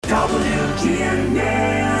WGNS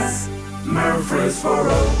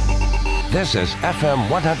Murfreesboro. This is FM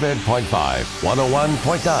 100.5,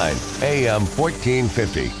 101.9, AM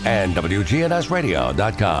 1450, and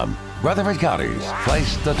WGNSradio.com. Rutherford County's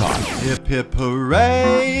place to talk. Hip hip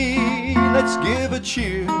hooray, let's give a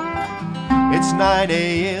cheer. It's 9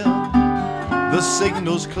 a.m., the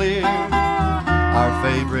signal's clear. Our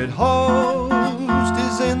favorite host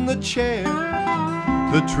is in the chair.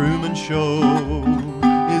 The Truman Show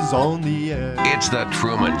is on the air. It's The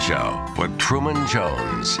Truman Show with Truman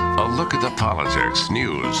Jones. A look at the politics,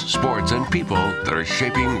 news, sports, and people that are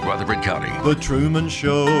shaping Rutherford County. The Truman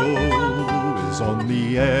Show is on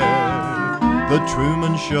the air. The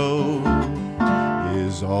Truman Show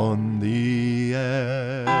is on the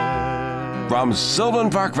air. From Sylvan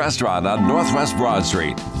Park Restaurant on Northwest Broad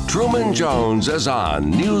Street, Truman Jones is on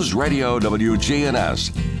News Radio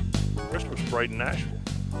WGNS. Christmas parade in Nashville.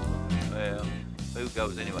 Well, who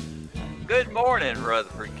goes anyway? Good morning,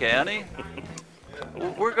 Rutherford County.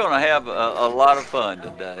 We're going to have a lot of fun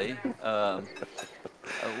today.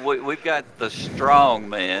 We've got the strong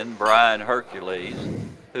man, Brian Hercules,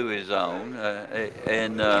 who is on.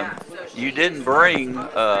 And you didn't bring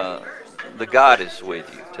the goddess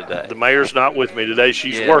with you today. The mayor's not with me today.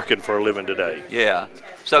 She's working for a living today. Yeah.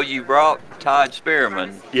 So you brought Todd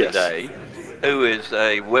Spearman today, who is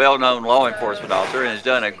a well-known law enforcement officer and has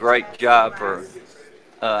done a great job for,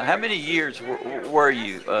 how many years were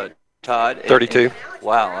you, Todd? 32.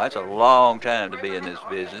 Wow, that's a long time to be in this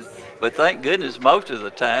business. But thank goodness most of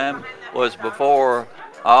the time was before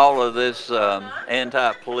all of this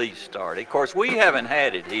anti-police started. Of course, we haven't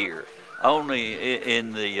had it here. Only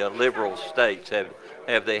in the liberal states have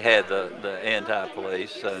they had the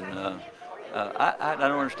anti-police. And I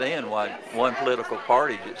don't understand why one political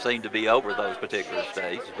party seemed to be over those particular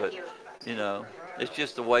states. But, you know, it's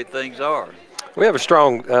just the way things are. We have a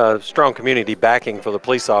strong community backing for the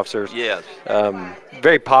police officers. Yes.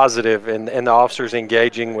 Very positive, and the officers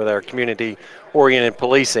engaging with our community-oriented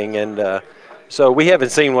policing. And so we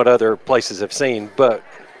haven't seen what other places have seen, but,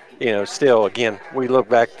 you know, still, again, we look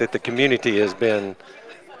back that the community has been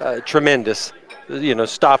tremendous, you know,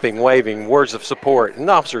 stopping, waving, words of support. And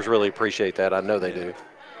the officers really appreciate that. I know they do.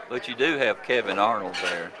 But you do have Kevin Arnold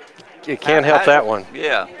there. You can't help that one.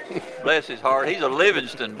 Yeah, bless his heart. He's a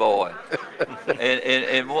Livingston boy,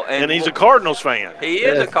 and he's a Cardinals fan. He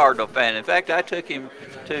is a Cardinal fan. In fact, I took him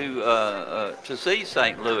to see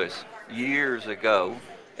St. Louis years ago,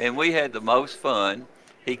 and we had the most fun.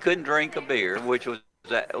 He couldn't drink a beer, which was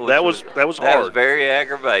that was hard. That was very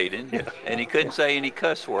aggravating, and he couldn't say any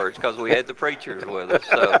cuss words because we had the preachers with us.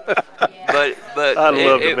 So, but I'd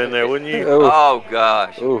love to have been there, wouldn't you? Oh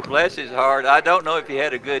gosh, Ooh. Bless his heart. I don't know if he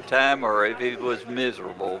had a good time or if he was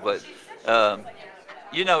miserable, but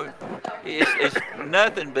you know, it's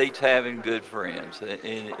nothing beats having good friends, and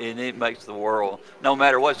it makes the world, no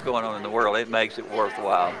matter what's going on in the world, it makes it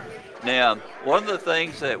worthwhile. Now, one of the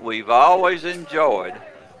things that we've always enjoyed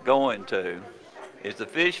going to is the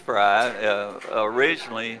fish fry.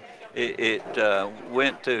 Originally, it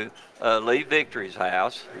went to Lee Victory's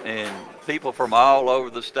house, and people from all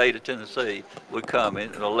over the state of Tennessee would come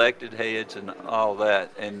in, and elected heads and all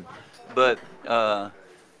that. But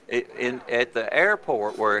at the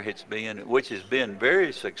airport where it's been, which has been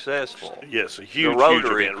very successful. Yes, a huge event,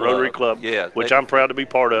 Club. Rotary Club, which I'm proud to be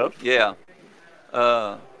part of. Yeah.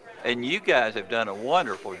 And you guys have done a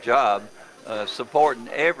wonderful job supporting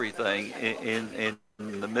everything in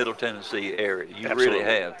the Middle Tennessee area. You Absolutely. really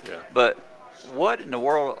have. Yeah. But what in the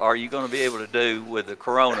world are you going to be able to do with the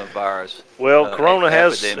coronavirus? Well, Corona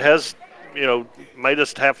epidemic? has made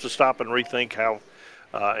us have to stop and rethink how.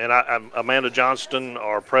 And Amanda Johnston,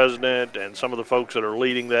 our president, and some of the folks that are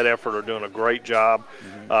leading that effort are doing a great job.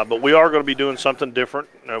 Mm-hmm. But we are going to be doing something different.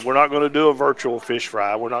 We're not going to do a virtual fish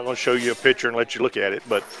fry. We're not going to show you a picture and let you look at it.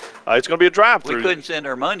 But it's going to be a drive-through. We couldn't send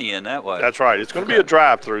our money in that way. That's right. It's going to be a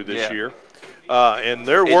drive-through this year. And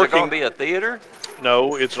they're Is working. it going to be a theater?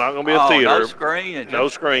 No, it's not going to be a theater. No screen? No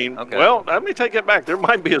screen. Okay. Well, let me take it back. There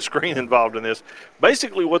might be a screen involved in this.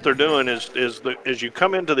 Basically, what they're doing is as you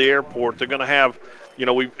come into the airport, they're going to have,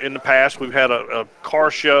 in the past we've had a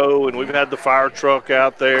car show, and we've had the fire truck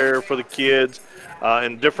out there for the kids,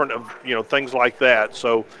 and different things like that.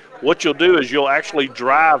 So what you'll do is you'll actually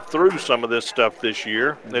drive through some of this stuff this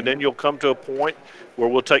year, and then you'll come to a point where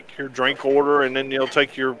we'll take your drink order, and then you'll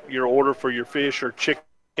take your order for your fish or chicken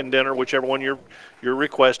dinner, whichever one you're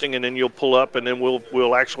requesting, and then you'll pull up, and then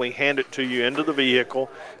we'll actually hand it to you into the vehicle.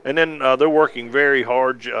 And then they're working very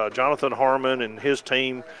hard. Jonathan Harmon and his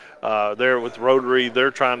team there with Rotary,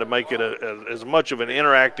 they're trying to make it as much of an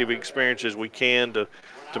interactive experience as we can to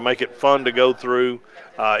to make it fun to go through.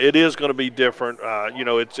 It is going to be different.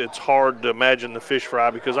 It's hard to imagine the fish fry,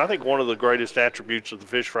 because I think one of the greatest attributes of the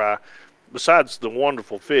fish fry, besides the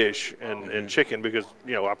wonderful fish and chicken, because,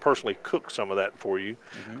 I personally cook some of that for you.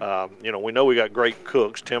 We know we got great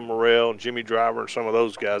cooks, Tim Morrell and Jimmy Driver and some of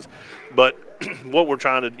those guys. But what we're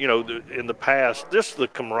trying to, in the past, just the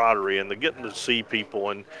camaraderie and the getting to see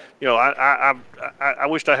people. And, I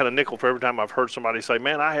wished I had a nickel for every time I've heard somebody say,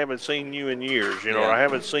 man, I haven't seen you in years, or I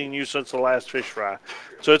haven't seen you since the last fish fry.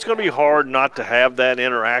 So it's going to be hard not to have that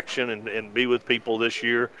interaction and be with people this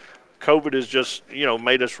year. COVID has just,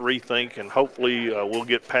 made us rethink, and hopefully we'll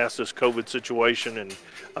get past this COVID situation,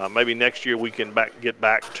 and maybe next year we can get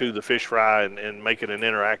back to the fish fry and make it an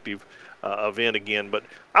interactive event again. But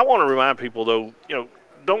I want to remind people, though,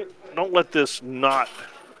 don't let this not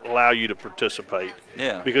allow you to participate.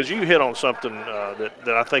 Yeah. Because you hit on something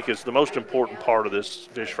that I think is the most important part of this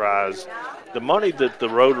fish fry is the money that the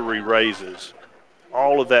Rotary raises.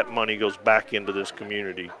 All of that money goes back into this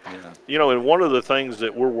community. Yeah. And one of the things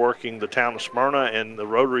that the town of Smyrna and the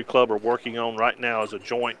Rotary Club are working on right now is a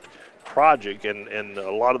joint project, and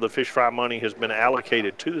a lot of the fish fry money has been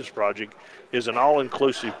allocated to this project, is an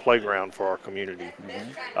all-inclusive playground for our community.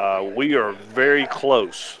 We are very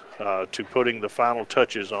close to putting the final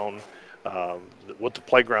touches on what the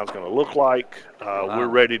playground's going to look like. We're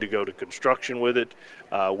ready to go to construction with it.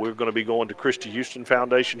 We're going to be going to Christy Houston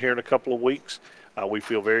Foundation here in a couple of weeks. We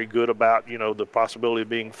feel very good about, the possibility of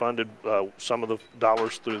being funded, some of the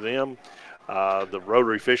dollars through them. The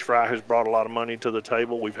Rotary Fish Fry has brought a lot of money to the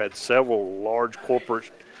table. We've had several large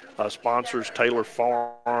corporate sponsors, Taylor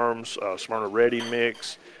Farms, Smyrna Ready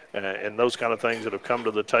Mix, and those kind of things that have come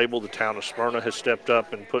to the table. The town of Smyrna has stepped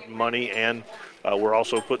up and put money, and we're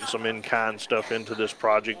also putting some in-kind stuff into this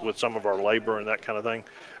project with some of our labor and that kind of thing.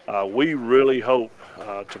 We really hope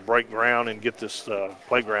to break ground and get this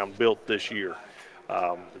playground built this year.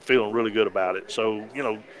 Feeling really good about it. So,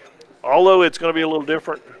 although it's going to be a little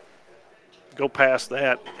different, go past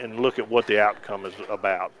that and look at what the outcome is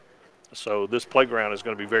about. So this playground is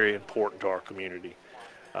going to be very important to our community.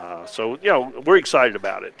 We're excited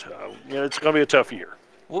about it. It's going to be a tough year.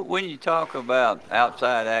 When you talk about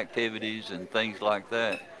outside activities and things like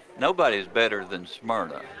that, nobody's better than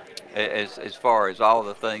Smyrna as far as all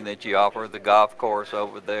the things that you offer, the golf course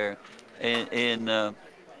over there, and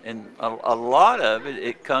a lot of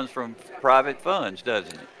it comes from private funds,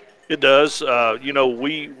 doesn't it? It does.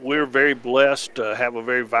 We're very blessed to have a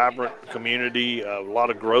very vibrant community, a lot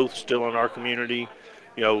of growth still in our community.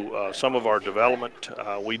 Some of our development,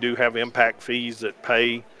 we do have impact fees that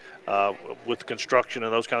pay with construction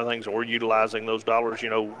and those kind of things, and we're utilizing those dollars.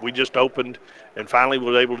 We just opened and finally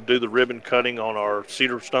was able to do the ribbon cutting on our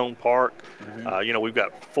Cedar Stone Park. We've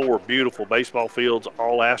got 4 beautiful baseball fields,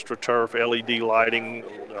 all AstroTurf, LED lighting,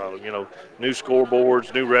 new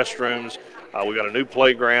scoreboards, new restrooms. We got a new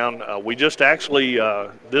playground. We just actually,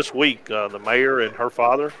 this week, the mayor and her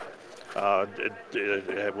father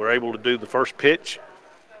were able to do the first pitch.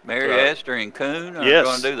 Mary Esther and Coon are yes.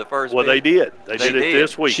 going to do the first Well, pitch? they did. They did it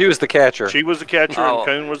this week. She was the catcher. She was the catcher, and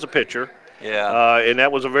Coon was the pitcher. Yeah. And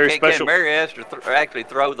that was a very special. Can Mary Esther actually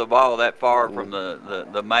throw the ball that far from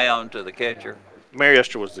the mound to the catcher? Mary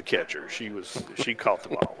Esther was the catcher. She caught the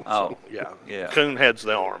ball. Oh, so, yeah. Coon heads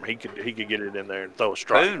the arm. He could get it in there and throw a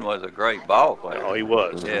strike. Coon was a great ball player. Oh, he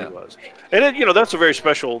was. Yeah. He was. And that's a very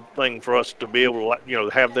special thing for us to be able to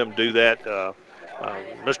have them do that.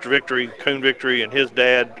 Mr. Victory, Coon Victory, and his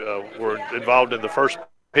dad were involved in the first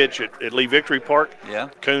pitch at Lee Victory Park. Yeah.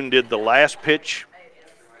 Coon did the last pitch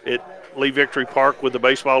at Lee Victory Park with the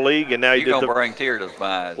baseball league, and now You're going to bring tears to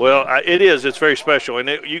my eyes. Well, it is. It's very special, and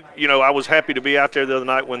I was happy to be out there the other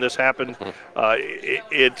night when this happened.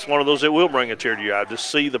 It's one of those that will bring a tear to your eye to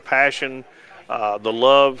see the passion, the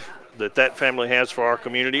love that family has for our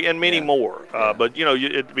community, and many more. But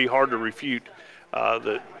it'd be hard to refute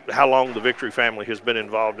how long the Victory family has been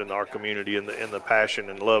involved in our community and the passion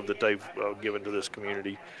and love that they've given to this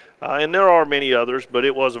community. And there are many others, but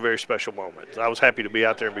it was a very special moment. I was happy to be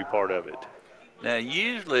out there and be part of it. Now,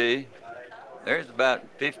 usually there's about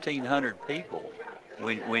 1,500 people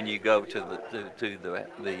when you go to the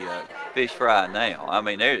fish fry now. I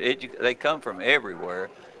mean, they come from everywhere.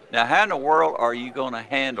 Now, how in the world are you going to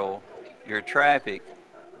handle your traffic?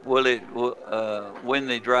 When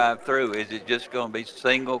they drive through, is it just going to be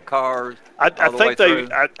single cars? I think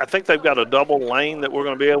they've got a double lane that we're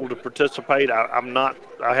going to be able to participate. I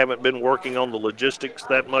haven't been working on the logistics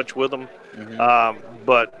that much with them,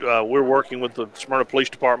 but we're working with the Smyrna Police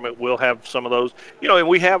Department. We'll have some of those, and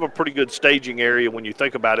we have a pretty good staging area when you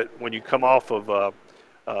think about it. When you come off of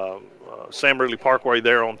Sam Ridley Parkway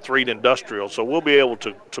there on 3rd Industrial. So we'll be able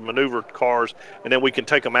to maneuver cars, and then we can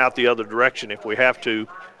take them out the other direction if we have to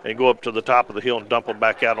and go up to the top of the hill and dump them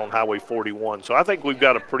back out on Highway 41. So I think we've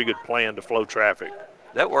got a pretty good plan to flow traffic.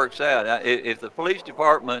 That works out. If the police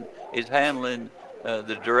department is handling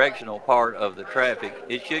the directional part of the traffic,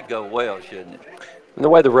 it should go well, shouldn't it? And the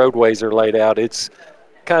way the roadways are laid out, it's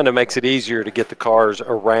kind of makes it easier to get the cars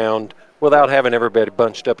around without having everybody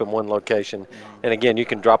bunched up in one location. And again, you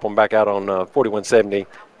can drop them back out on 4170,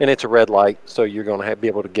 and it's a red light, so you're going to be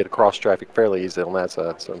able to get across traffic fairly easily on that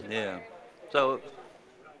side. So yeah, so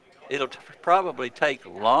it'll probably take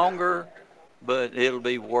longer, but it'll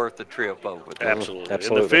be worth the trip over there. Absolutely.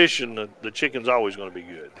 Absolutely. And the fish and the chicken's always going to be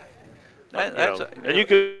good. And you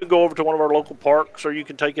can go over to one of our local parks, or you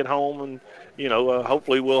can take it home, and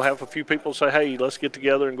hopefully we'll have a few people say, hey, let's get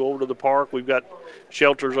together and go over to the park. We've got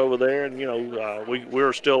shelters over there, and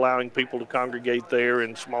we're still allowing people to congregate there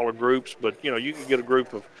in smaller groups, but you can get a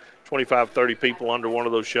group of 25, 30 people under one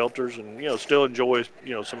of those shelters and still enjoy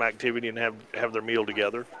some activity and have their meal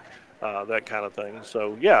together, that kind of thing.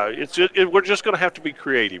 So yeah, we're just going to have to be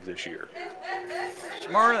creative this year.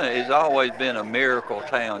 Smyrna has always been a miracle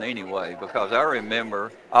town anyway, because I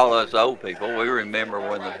remember, all us old people, we remember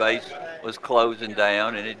when the base was closing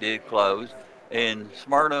down, and it did close, and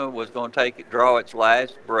Smyrna was going to draw its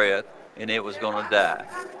last breath, and it was going to die.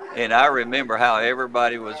 And I remember how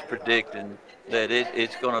everybody was predicting that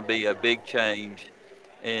it's going to be a big change.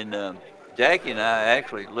 And Jackie and I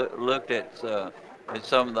actually looked at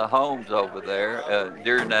some of the homes over there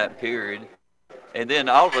during that period. And then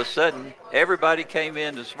all of a sudden, everybody came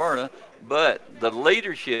into Smyrna, but the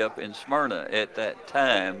leadership in Smyrna at that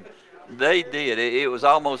time, they did. It was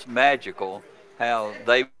almost magical how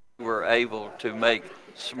they were able to make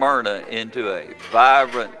Smyrna into a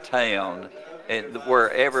vibrant town and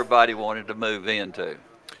where everybody wanted to move into.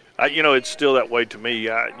 It's still that way to me.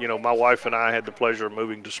 My wife and I had the pleasure of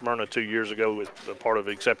moving to Smyrna 2 years ago with a part of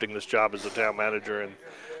accepting this job as the town manager, and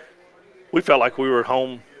we felt like we were at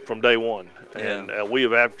home from day one. And we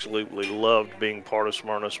have absolutely loved being part of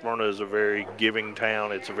Smyrna. Smyrna is a very giving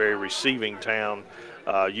town. It's a very receiving town.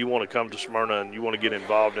 You want to come to Smyrna and you want to get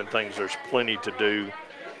involved in things, there's plenty to do.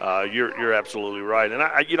 You're absolutely right. And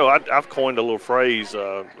I've coined a little phrase,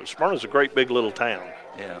 Smyrna's a great big little town.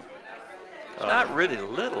 Yeah. It's not really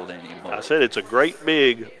little anymore. I said it's a great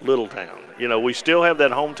big little town. We still have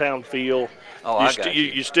that hometown feel. Oh, I got you.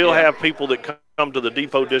 You still have people that come to the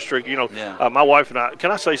Depot District. My wife and I,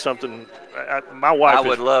 can I say something? My wife. I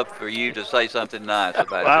would love for you to say something nice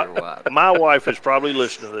about your wife. My wife is probably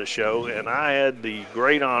listening to this show, and I had the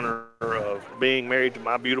great honor of being married to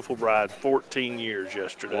my beautiful bride 14 years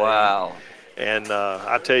yesterday. Wow. And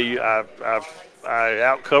I tell you, I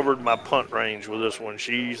outcovered my punt range with this one.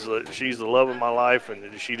 She's the love of my life,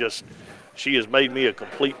 and she has made me a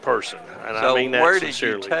complete person. And so I mean that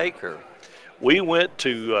sincerely. Where did you take her? We went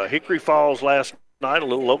to Hickory Falls last night, a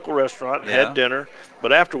little local restaurant, and had dinner.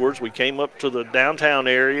 But afterwards, we came up to the downtown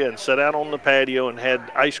area and sat out on the patio and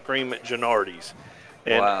had ice cream at Gennardi's.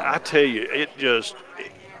 And I tell you,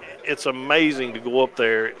 it's amazing to go up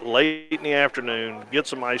there late in the afternoon, get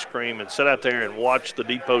some ice cream, and sit out there and watch the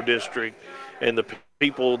Depot District and the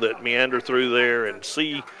people that meander through there and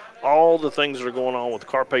see all the things that are going on with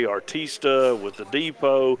Carpe Artista, with the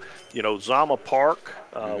Depot, Zama Park,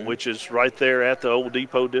 which is right there at the old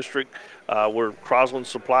Depot District, where Crosland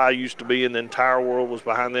Supply used to be, and then Tire World was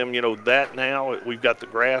behind them. That now, we've got the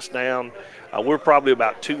grass down. We're probably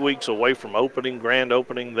about 2 weeks away from grand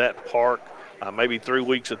opening that park, maybe 3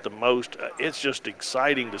 weeks at the most. It's just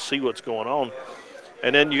exciting to see what's going on.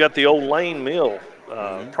 And then you got the old Lane Mill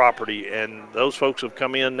property, and those folks have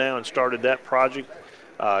come in now and started that project.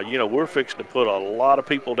 We're fixing to put a lot of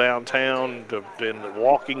people downtown in the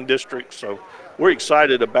walking district, so we're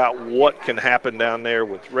excited about what can happen down there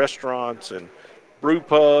with restaurants and brew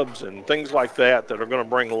pubs and things like that are going to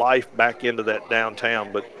bring life back into that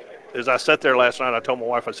downtown. But as I sat there last night, I told my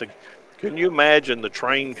wife, I said, can you imagine the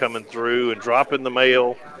train coming through and dropping the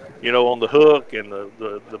mail, on the hook, and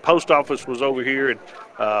the post office was over here, and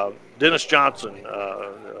Dennis Johnson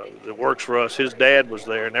that works for us, his dad was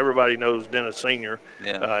there, and everybody knows Dennis Sr.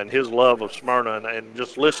 And his love of Smyrna, and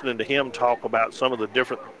just listening to him talk about some of the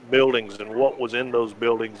different buildings and what was in those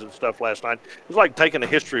buildings and stuff last night. It was like taking a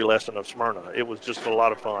history lesson of Smyrna. It was just a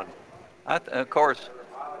lot of fun. Of course,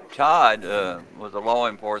 Todd was a law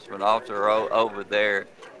enforcement officer over there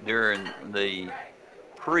during the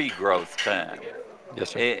pre-growth time.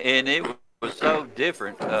 Yes, sir. And it was so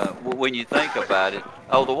different when you think about it.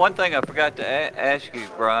 Oh, the one thing I forgot to ask you,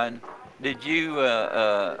 Brian, did you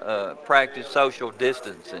practice social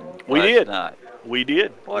distancing last night? We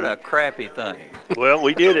did. What a crappy thing. Well,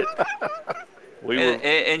 we did it.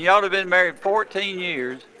 And y'all have been married 14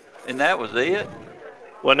 years, and that was it?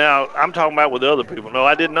 Well, now, I'm talking about with other people. No,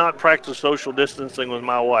 I did not practice social distancing with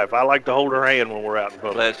my wife. I like to hold her hand when we're out in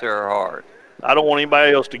public. Bless her heart. I don't want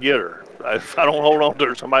anybody else to get her. If I don't hold on to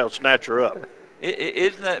her, somebody will snatch her up.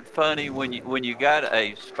 Isn't that funny when you got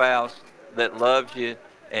a spouse that loves you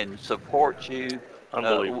and supports you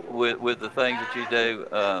with the things that you do?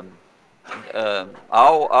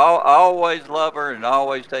 I'll always love her and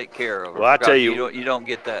always take care of her. Well, I tell you, you don't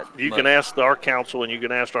get that. You can ask our council and you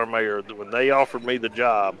can ask our mayor. When they offered me the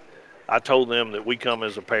job, I told them that we come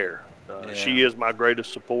as a pair. She is my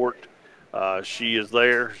greatest support. She is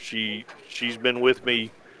there. She's been with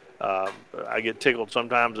me. I get tickled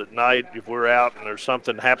sometimes at night if we're out and there's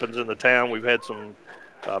something happens in the town. We've had some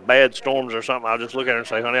bad storms or something. I'll just look at her and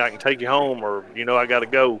say, honey, I can take you home, or, I got to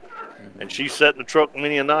go. And she sat in the truck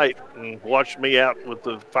many a night and watched me out with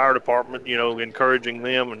the fire department, encouraging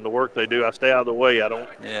them and the work they do. I stay out of the way. I'm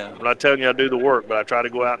not telling you I do the work, but I try to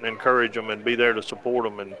go out and encourage them and be there to support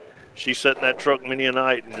them. And she sat in that truck many a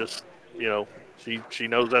night and just, she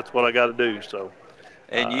knows that's what I got to do. So.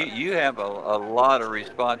 And you have a lot of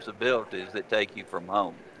responsibilities that take you from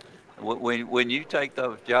home. When you take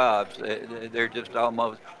those jobs, they're just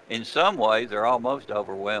almost, in some ways, they're almost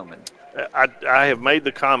overwhelming. I have made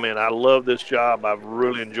the comment, I love this job. I've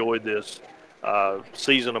really enjoyed this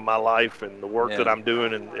season of my life and the work that I'm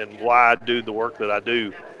doing and why I do the work that I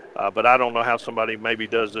do. But I don't know how somebody maybe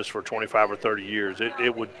does this for 25 or 30 years.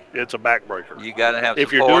 It's a backbreaker. You got to have if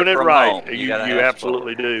support you're doing it from right. Home. You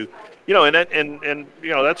absolutely do. And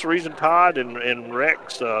that's the reason Todd and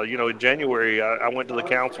Rex. In January I went to the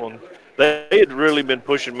council and they had really been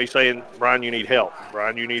pushing me, saying, Brian, you need help.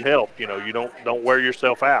 Brian, you need help. You don't wear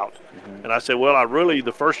yourself out. Mm-hmm. And I said, well,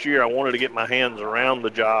 the first year I wanted to get my hands around the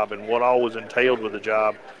job and what all was entailed with the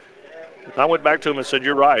job. I went back to him and said,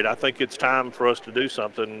 you're right. I think it's time for us to do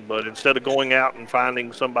something. But instead of going out and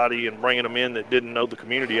finding somebody and bringing them in that didn't know the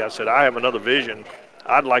community, I said, I have another vision.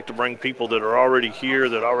 I'd like to bring people that are already here,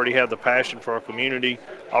 that already have the passion for our community,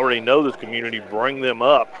 already know this community, bring them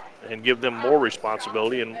up and give them more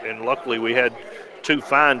responsibility. And luckily we had two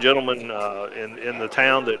fine gentlemen in the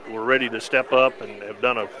town that were ready to step up and have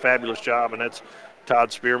done a fabulous job, and that's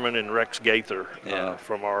Todd Spearman and Rex Gaither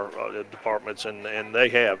from our departments, and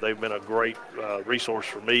they've been a great resource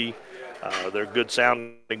for me. They're good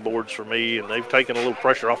sounding boards for me, and they've taken a little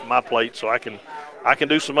pressure off of my plate so I can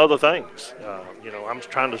do some other things. I'm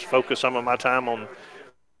trying to focus some of my time on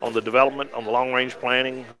the development, on the long-range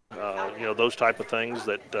planning, those type of things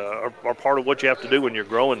that are part of what you have to do when you're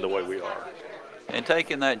growing the way we are. And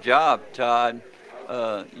taking that job, Todd,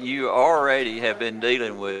 you already have been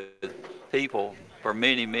dealing with people for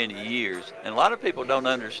many, many years. And a lot of people don't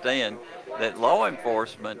understand that law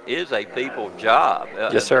enforcement is a people job.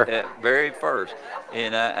 Yes, sir. At very first.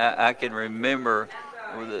 And I can remember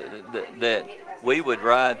that we would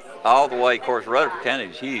ride all the way. Of course, Rutherford County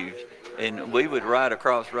is huge. And we would ride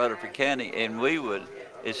across Rutherford County and we would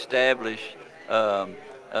establish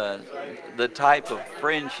the type of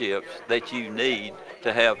friendships that you need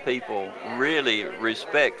to have people really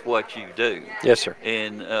respect what you do. Yes, sir.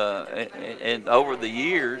 And over the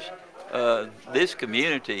years, this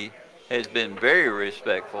community has been very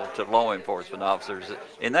respectful to law enforcement officers,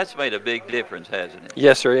 and that's made a big difference, hasn't it?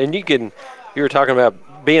 Yes, sir. And you were talking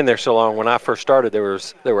about being there so long. When I first started, there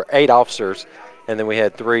were 8 officers, and then we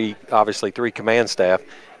had 3 command staff,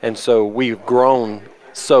 and so we've grown.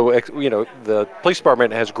 So, the police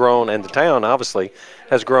department has grown, and the town obviously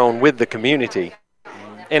has grown with the community.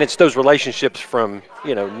 And it's those relationships from,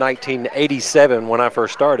 1987 when I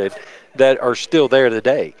first started that are still there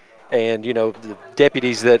today. And, the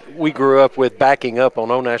deputies that we grew up with backing up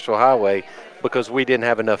on Old Nashville Highway because we didn't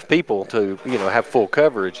have enough people to, have full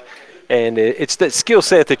coverage. And it's that skill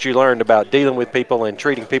set that you learned about dealing with people and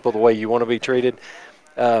treating people the way you want to be treated.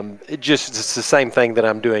 It's the same thing that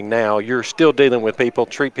I'm doing now. You're still dealing with people,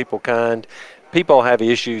 treat people kind. People have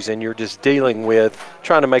issues, and you're just dealing with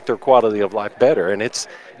trying to make their quality of life better. And it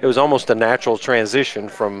was almost a natural transition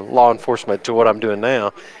from law enforcement to what I'm doing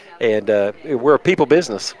now. And we're a people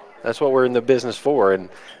business. That's what we're in the business for, and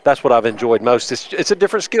that's what I've enjoyed most. It's a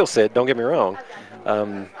different skill set, don't get me wrong,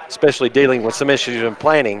 especially dealing with some issues in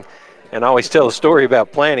planning. And I always tell a story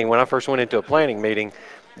about planning. When I first went into a planning meeting,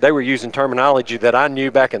 they were using terminology that I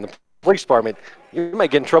knew back in the police department. You may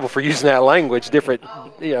get in trouble for using that language, different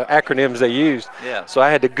acronyms they used. Yeah. So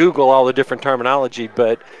I had to Google all the different terminology,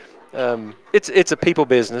 but it's a people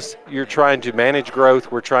business. You're trying to manage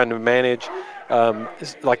growth. We're trying to manage,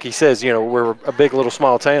 like he says, we're a big little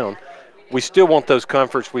small town. we still want those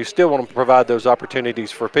comforts. We still want to provide those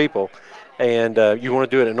opportunities for people, and you want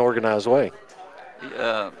to do it in an organized way.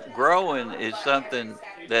 Growing is something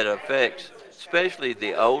that affects especially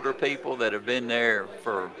the older people that have been there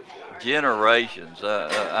for generations.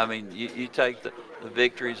 I mean, you take the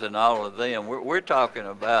Victories and all of them. We're talking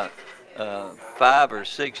about 5 or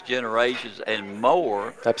 6 generations and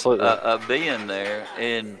more. Absolutely. Of being there.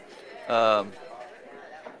 And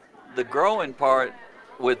the growing part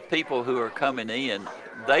with people who are coming in,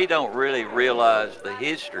 they don't really realize the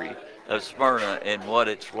history of Smyrna and what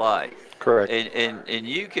it's like. Correct. And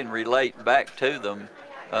you can relate back to them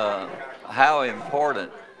how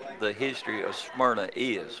important the history of Smyrna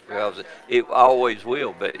is, because it always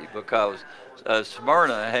will be, because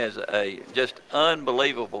Smyrna has a just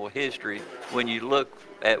unbelievable history when you look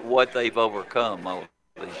at what they've overcome over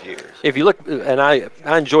these years. If you look, and I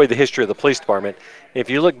enjoy the history of the police department. If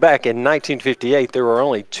you look back in 1958, there were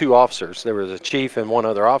only 2 officers. There was a chief and 1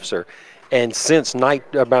 other officer. And since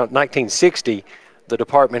about 1960, the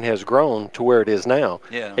department has grown to where it is now.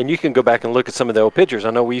 Yeah. And you can go back and look at some of the old pictures.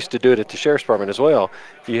 I know we used to do it at the sheriff's department as well.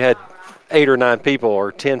 You had 8 or 9 people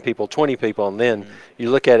or 10 people, 20 people, and then you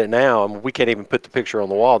look at it now, and we can't even put the picture on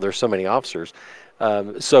the wall. There's so many officers.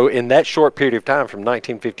 So in that short period of time from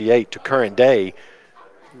 1958 to current day,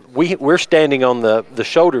 we're standing on the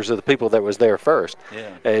shoulders of the people that was there first.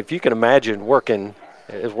 Yeah. If you can imagine working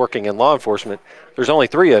in law enforcement, there's only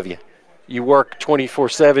 3 of you. You work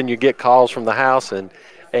 24/7. You get calls from the house,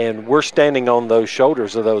 and we're standing on those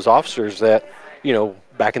shoulders of those officers that,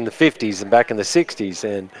 back in the 50s and back in the 60s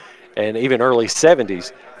and even early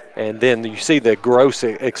 70s, and then you see the gross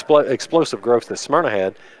explosive growth that Smyrna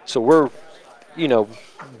had. So we're,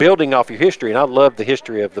 building off your history, and I love the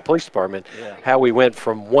history of the police department. Yeah. How we went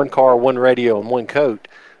from 1 car, 1 radio, and 1 coat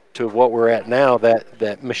to what we're at now,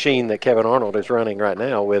 that machine that Kevin Arnold is running right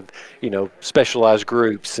now with, specialized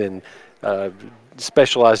groups and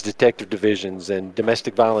specialized detective divisions and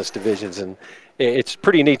domestic violence divisions. And it's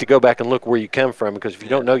pretty neat to go back and look where you come from, because if you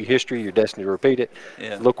don't know your history, you're destined to repeat it.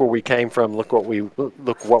 Yeah. Look where we came from. Look what we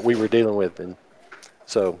were dealing with. And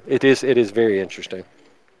so it is very interesting.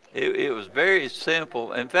 It was very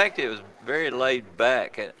simple. In fact, it was very laid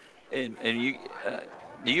back. And you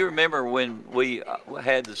do you remember when we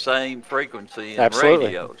had the same frequency in Absolutely.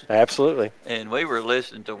 radios? Absolutely. And we were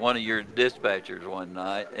listening to one of your dispatchers one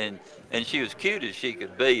night, and she was cute as she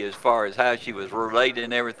could be as far as how she was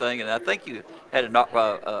relating everything. And I think you had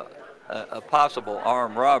a possible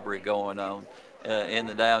armed robbery going on in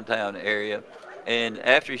the downtown area. And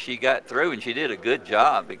after she got through, and she did a good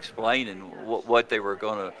job explaining what they were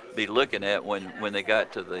going to be looking at when they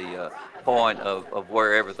got to the point of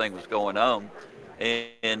where everything was going on.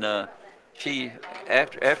 And she,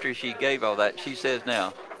 after she gave all that, she says,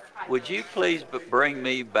 "Now, would you please bring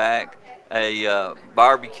me back a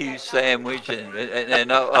barbecue sandwich and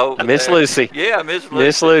Miss Lucy." Yeah, Miss Lucy.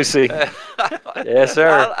 Miss Lucy. Yes,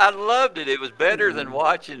 sir. I loved it. It was better than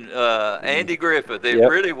watching Andy Griffith. It Yep.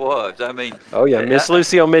 really was. I mean. Oh yeah, Miss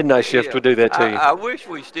Lucy on midnight shift Yeah. would do that to you. I wish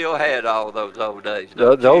we still had all those old days.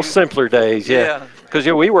 Those simpler days, yeah. Yeah. Because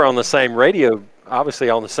we were on the same radio, obviously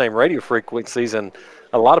on the same radio frequencies, and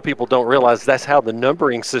a lot of people don't realize that's how the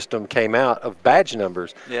numbering system came out of badge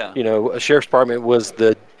numbers. Yeah. A sheriff's department was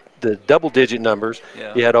the double-digit numbers.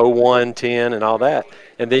 Yeah. You had 01, 10, and all that.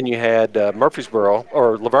 And then you had Murfreesboro,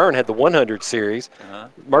 or Laverne had the 100 series. Uh-huh.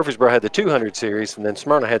 Murfreesboro had the 200 series, and then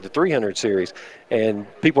Smyrna had the 300 series. And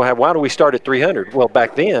people have, why do we start at 300? Well,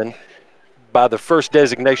 back then, by the first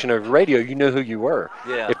designation of radio, you knew who you were.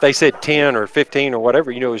 Yeah. If they said 10 or 15 or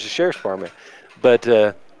whatever, you knew it was the sheriff's department. But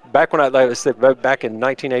back when I said back in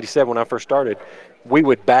 1987 when I first started, we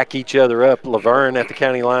would back each other up, Laverne at the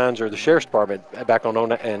county lines or the sheriff's department back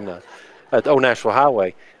on at Old Nashville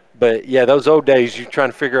Highway. But yeah, those old days, you're trying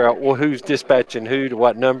to figure out who's dispatching who to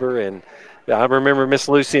what number. And I remember Miss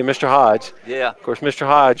Lucy and Mr. Hodge. Yeah. Of course, Mr.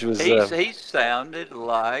 Hodge was. He sounded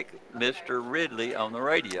like Mr. Ridley on the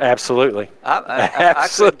radio. Absolutely. I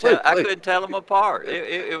couldn't tell them apart.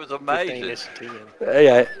 It was amazing.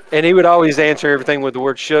 Yeah, and he would always answer everything with the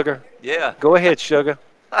word sugar. Yeah. Go ahead, sugar.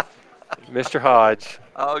 Mr. Hodge.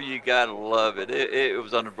 Oh, you gotta love it. It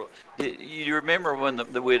was you remember when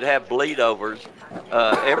we'd have bleedovers?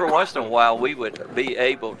 Every once in a while, we would be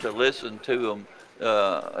able to listen to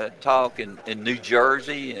them talk in New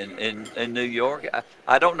Jersey and in New York.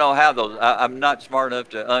 I don't know how those. I'm not smart enough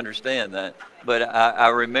to understand that, but I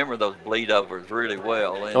remember those bleedovers really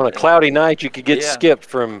well. On a cloudy night, you could get Yeah. skipped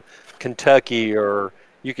from Kentucky, or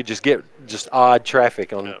you could just get odd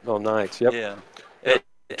traffic on nights. Yep. Yeah.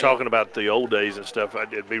 Talking about the old days and stuff,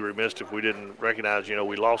 it'd be remiss if we didn't recognize,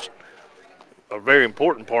 we lost a very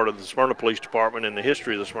important part of the Smyrna Police Department and the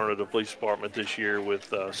history of the Smyrna Police Department this year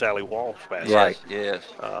with Sally Walsh passing. Right. Yes.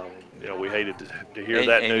 We hated to hear and,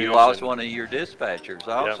 that and news. you lost one of your dispatchers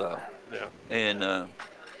also. Yeah. And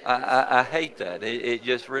I hate that. It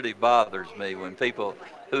just really bothers me when people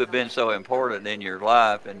who have been so important in your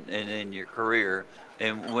life and in your career,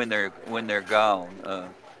 and when they're gone.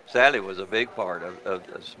 Sally was a big part of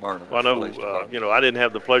the Smyrna. Well, I know, I didn't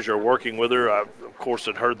have the pleasure of working with her. I, of course,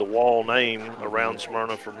 had heard the Wall name around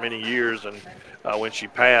Smyrna for many years, and when she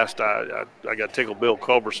passed, I got tickled. Bill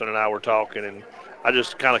Culberson and I were talking, and I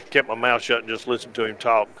just kind of kept my mouth shut and just listened to him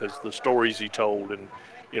talk because the stories he told and,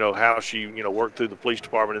 how she, worked through the police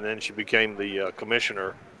department, and then she became the commissioner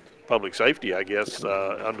of public safety, I guess,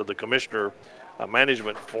 under the commissioner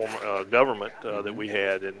management form government that we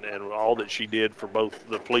had, and all that she did for both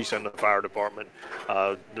the police and the fire department.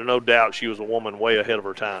 There's no doubt she was a woman way ahead of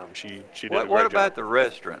her time. She did a great What job. about the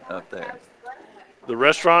restaurant up there? The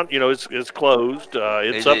restaurant, it's closed.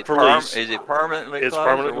 It's up for lease. Is it permanently closed? It's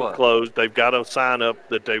permanently closed. They've got a sign up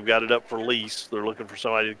that they've got it up for lease. They're looking for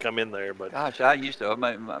somebody to come in there. But gosh, I used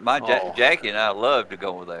to. Jackie and I loved to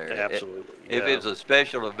go there. Absolutely. If it was a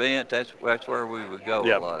special event, that's where we would go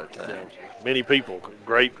a lot of times. Many people,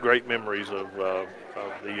 great memories of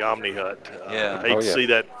the Omni Hut. Yeah. I hate to see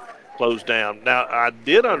that closed down. Now, I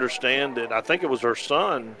did understand that I think it was her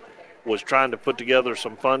son was trying to put together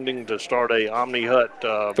some funding to start a Omni Hut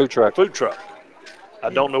food truck. I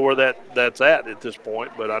don't know where that's at this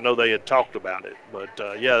point, but I know they had talked about it. But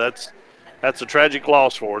that's a tragic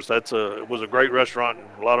loss for us. It was a great restaurant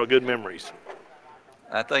and a lot of good memories.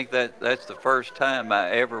 I think that's the first time I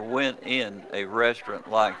ever went in a restaurant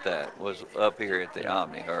like that was up here at the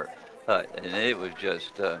Omni Hut, and it was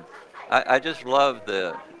just I just loved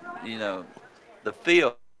the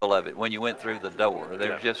feel of it when you went through the door.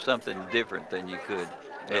 There was just something different than you could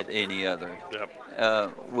at any other.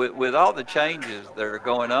 Yep. With all the changes that are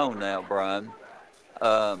going on now, Brian,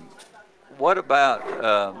 what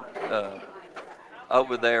about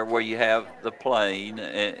over there where you have the plane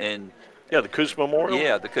and the Coos Memorial?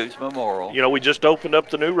 Yeah, the Coos Memorial. We just opened up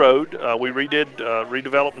the new road. We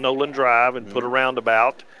redeveloped Nolan Drive and put a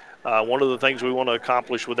roundabout. One of the things we want to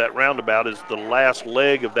accomplish with that roundabout is the last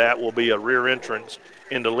leg of that will be a rear entrance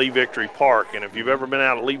into Lee Victory Park. And if you've ever been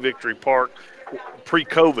out at Lee Victory Park,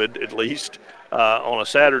 pre-COVID at least, on a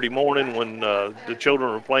Saturday morning when the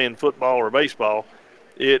children are playing football or baseball,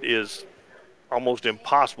 it is almost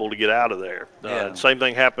impossible to get out of there. Same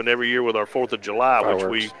thing happened every year with our 4th of July,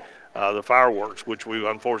 the fireworks, which we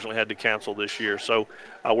unfortunately had to cancel this year. So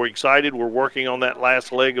we're excited. We're working on that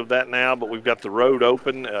last leg of that now, but we've got the road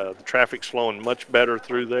open. The traffic's flowing much better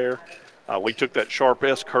through there. We took that sharp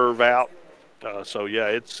S curve out.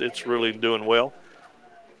 It's really doing well.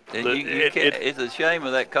 It's a shame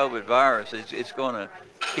with that COVID virus. It's going to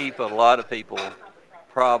keep a lot of people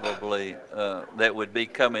probably that would be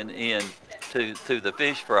coming in to the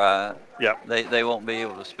fish fry. Yeah. They won't be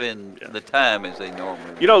able to spend the time as they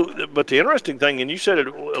normally would. But the interesting thing, and you said it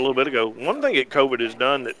a little bit ago, one thing that COVID has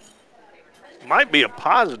done that might be a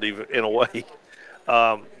positive in a way,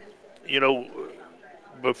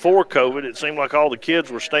 before COVID, it seemed like all the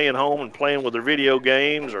kids were staying home and playing with their video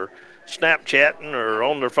games or Snapchatting or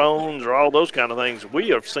on their phones or all those kind of things. We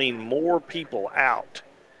have seen more people out.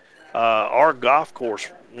 Our golf course,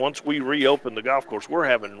 once we reopened the golf course, we're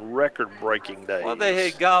having record-breaking days. Well, they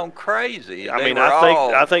had gone crazy.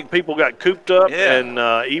 I think people got cooped up, and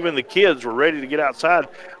even the kids were ready to get outside.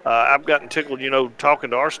 I've gotten tickled,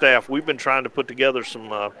 talking to our staff. We've been trying to put together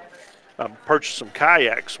purchase some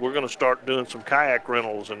kayaks. We're going to start doing some kayak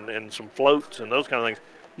rentals and some floats and those kind of things.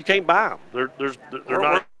 You can't buy them. They're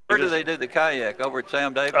not. Where do they do the kayak? Over at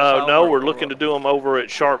Sam Davis? No, we're looking to do them over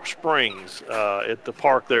at Sharp Springs, at the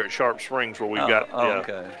park there at Sharp Springs where we've got.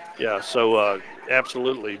 Okay. Yeah, so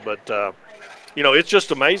absolutely. But, it's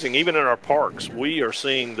just amazing. Even in our parks, we are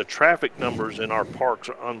seeing the traffic numbers in our parks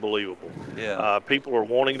are unbelievable. Yeah. People are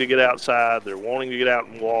wanting to get outside. They're wanting to get out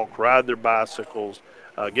and walk, ride their bicycles,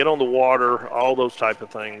 get on the water, all those type of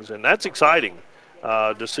things. And that's exciting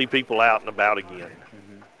to see people out and about again.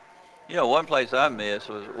 One place I miss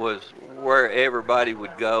was where everybody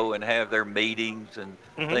would go and have their meetings and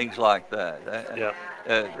things like that.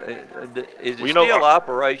 Is it still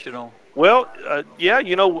operational? Well,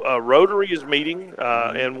 Rotary is meeting,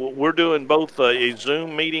 and we're doing both a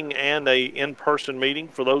Zoom meeting and a in-person meeting.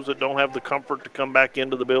 For those that don't have the comfort to come back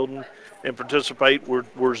into the building and participate,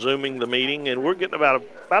 we're Zooming the meeting, and we're getting about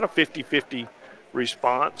a 50-50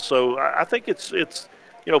 response. So I think it's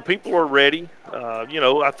people are ready.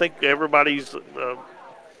 I think everybody's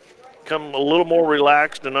become a little more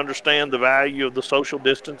relaxed and understand the value of the social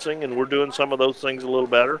distancing, and we're doing some of those things a little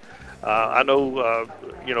better. I know,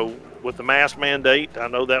 with the mask mandate, I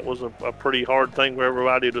know that was a pretty hard thing for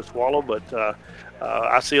everybody to swallow, but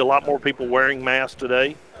I see a lot more people wearing masks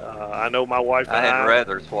today. I know my wife and I'd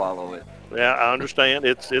rather swallow it. Yeah, I understand.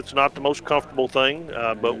 It's not the most comfortable thing,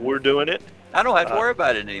 but we're doing it. I don't have to worry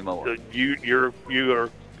about it anymore. You've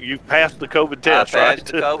passed the COVID test, I right?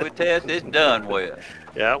 passed the COVID test. It's done with.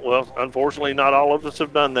 Yeah, well, unfortunately, not all of us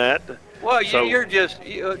have done that. Well, So- you're just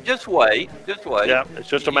wait. Just wait. Yeah, it's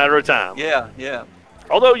just a matter of time. Yeah.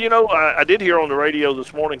 Although, I did hear on the radio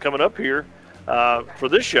this morning coming up here for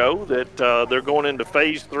this show that they're going into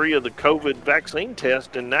phase 3 of the COVID vaccine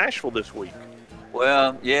test in Nashville this week.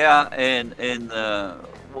 Well, yeah, and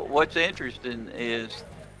what's interesting is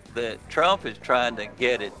that Trump is trying to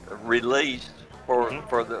get it released for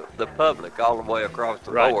the public all the way across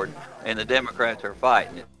the Right. board, and the Democrats are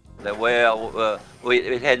fighting it. That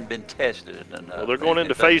it hadn't been tested enough. Well, they're going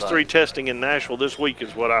into phase 3 testing in Nashville this week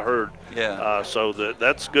is what I heard. Yeah. So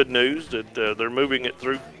that's good news that they're moving it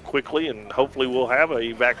through quickly, and hopefully we'll have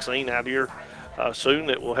a vaccine out here soon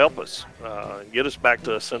that will help us and get us back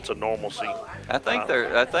to a sense of normalcy. I think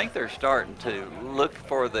they're starting to look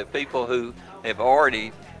for the people who have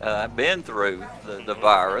already been through the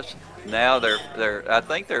virus. Now I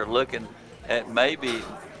think they're looking at maybe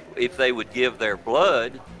if they would give their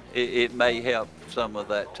blood, it may help some of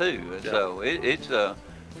that too. Yeah. So it's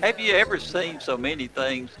have you ever seen so many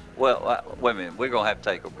things? Well, wait a minute, we're gonna have to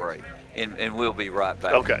take a break, and we'll be right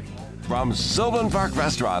back. Okay. From Sylvan Park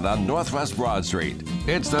Restaurant on Northwest Broad Street,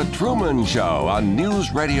 it's The Truman Show on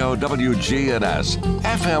News Radio WGNS,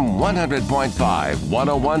 FM 100.5,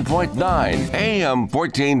 101.9, AM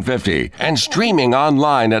 1450, and streaming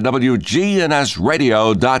online at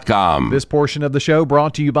WGNSradio.com. This portion of the show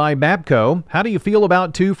brought to you by Mapco. How do you feel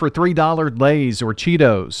about 2 for $3 Lay's or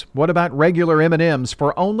Cheetos? What about regular M&Ms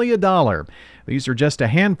for only $1? These are just a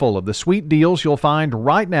handful of the sweet deals you'll find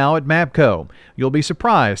right now at Mapco. You'll be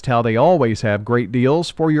surprised how they always have great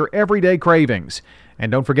deals for your everyday cravings.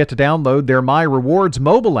 And don't forget to download their My Rewards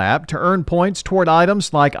mobile app to earn points toward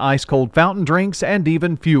items like ice-cold fountain drinks and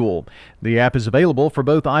even fuel. The app is available for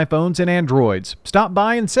both iPhones and Androids. Stop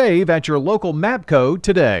by and save at your local Mapco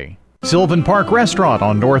today. Sylvan Park Restaurant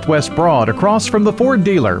on Northwest Broad, across from the Ford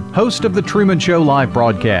dealer, host of the Truman Show live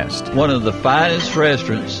broadcast. One of the finest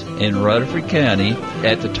restaurants in Rutherford County,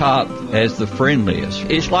 at the top has the friendliest.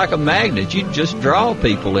 It's like a magnet. You just draw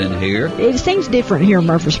people in here. It seems different here in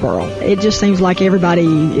Murfreesboro. It just seems like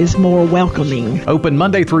everybody is more welcoming. Open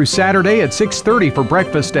Monday through Saturday at 6:30 for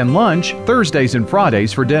breakfast and lunch, Thursdays and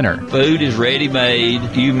Fridays for dinner. Food is ready-made.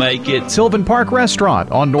 You make it. Sylvan Park Restaurant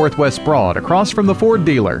on Northwest Broad, across from the Ford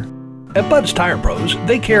dealer. At Bud's Tire Pros,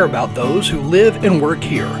 they care about those who live and work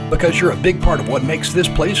here because you're a big part of what makes this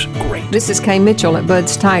place great. This is Kay Mitchell at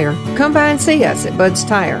Bud's Tire. Come by and see us at Bud's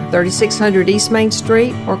Tire, 3600 East Main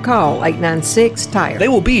Street, or call 896-TIRE. They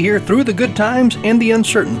will be here through the good times and the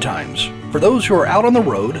uncertain times. For those who are out on the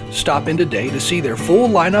road, stop in today to see their full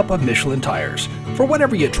lineup of Michelin tires. For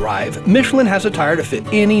whatever you drive, Michelin has a tire to fit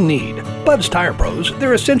any need. Bud's Tire Pros,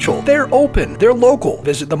 they're essential, they're open, they're local.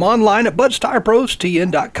 Visit them online at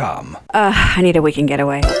budstireprostn.com. I need a weekend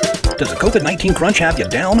getaway. Does the COVID-19 crunch have you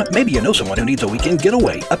down? Maybe you know someone who needs a weekend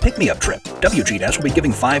getaway, a pick-me-up trip. WGNS will be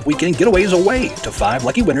giving 5 weekend getaways away to 5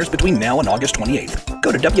 lucky winners between now and August 28th.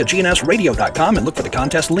 Go to WGNSradio.com and look for the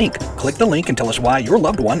contest link. Click the link and tell us why your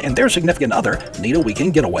loved one and their significant other need a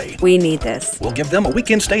weekend getaway. We need this. We'll give them a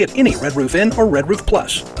weekend stay at any Red Roof Inn or Red Roof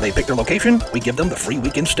Plus. They pick their location, we give them the free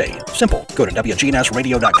weekend stay. Simple. Go to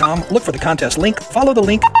WGNSradio.com, look for the contest link, follow the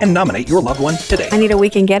link, and nominate your loved one today. I need a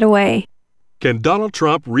weekend getaway. Can Donald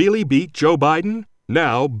Trump really beat Joe Biden?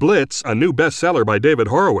 Now, Blitz, a new bestseller by David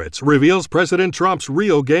Horowitz, reveals President Trump's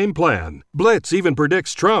real game plan. Blitz even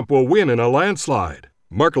predicts Trump will win in a landslide.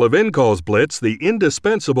 Mark Levin calls Blitz the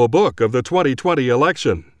indispensable book of the 2020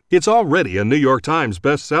 election. It's already a New York Times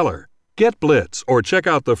bestseller. Get Blitz or check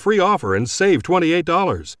out the free offer and save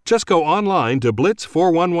 $28. Just go online to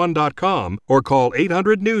blitz411.com or call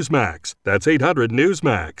 800-NEWSMAX. That's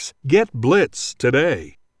 800-NEWSMAX. Get Blitz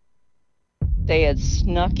today. They had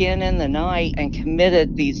snuck in the night and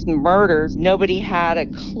committed these murders. Nobody had a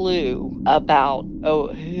clue about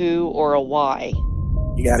who or a why.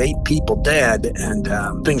 You got 8 people dead,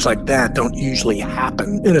 and things like that don't usually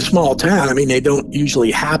happen in a small town. I mean, they don't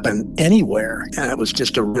usually happen anywhere, and it was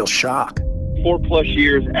just a real shock. 4+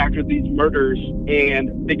 years after these murders,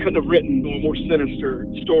 and they couldn't have written a more sinister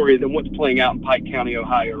story than what's playing out in Pike County,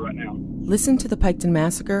 Ohio right now. Listen to the Piketon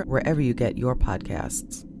Massacre wherever you get your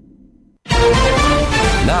podcasts.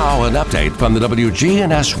 Now, an update from the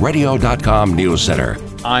WGNSradio.com News Center.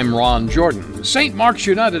 I'm Ron Jordan. St. Mark's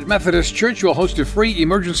United Methodist Church will host a free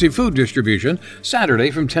emergency food distribution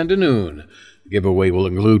Saturday from 10 to noon. The giveaway will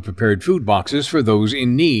include prepared food boxes for those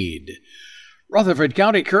in need. Rutherford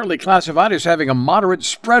County currently classified as having a moderate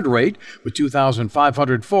spread rate with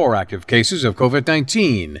 2,504 active cases of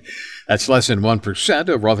COVID-19. That's less than 1%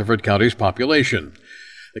 of Rutherford County's population.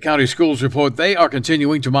 The county schools report they are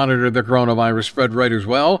continuing to monitor the coronavirus spread rate as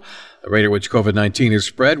well. The rate at which COVID-19 is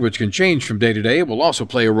spread, which can change from day to day, will also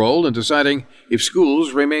play a role in deciding if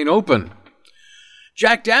schools remain open.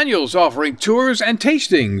 Jack Daniel's offering tours and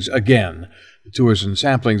tastings again. The tours and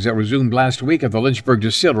samplings that resumed last week at the Lynchburg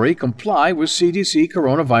Distillery comply with CDC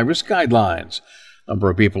coronavirus guidelines. The number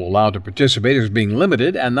of people allowed to participate is being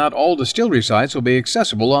limited, and not all distillery sites will be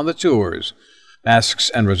accessible on the tours. Masks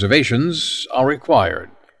and reservations are required.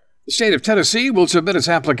 The state of Tennessee will submit its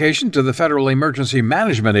application to the Federal Emergency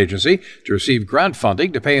Management Agency to receive grant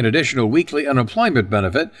funding to pay an additional weekly unemployment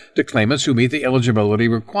benefit to claimants who meet the eligibility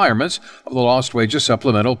requirements of the Lost Wages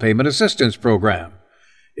Supplemental Payment Assistance Program.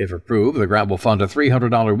 If approved, the grant will fund a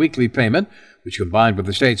 $300 weekly payment, which combined with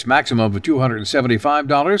the state's maximum of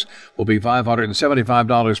 $275 will be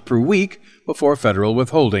 $575 per week before federal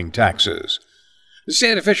withholding taxes. The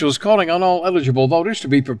state officials calling on all eligible voters to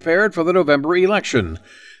be prepared for the November election.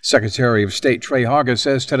 Secretary of State Trey Hargis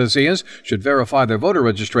says Tennesseans should verify their voter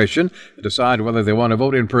registration and decide whether they want to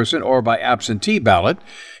vote in person or by absentee ballot.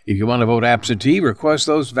 If you want to vote absentee, request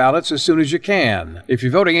those ballots as soon as you can. If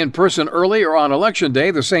you're voting in person early or on Election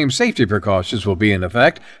Day, the same safety precautions will be in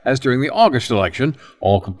effect as during the August election,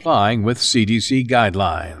 all complying with CDC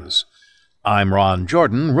guidelines. I'm Ron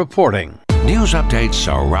Jordan reporting. News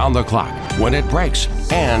updates around the clock, when it breaks,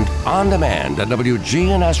 and on demand at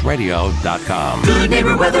WGNSradio.com. Good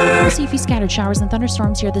neighbor weather. We'll see a few scattered showers and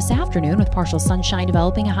thunderstorms here this afternoon with partial sunshine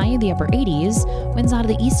developing, a high in the upper 80s. Winds out of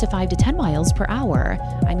the east to 5 to 10 miles per hour.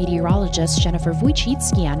 I'm meteorologist Jennifer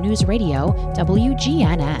Wojcicki on News Radio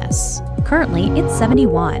WGNS. Currently, it's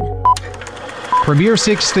 71. Premier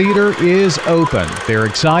Six Theater is open. They're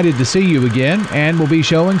excited to see you again and will be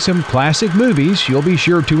showing some classic movies you'll be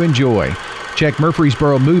sure to enjoy. Check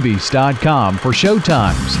MurfreesboroMovies.com for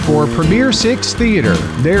showtimes for Premier Six Theater.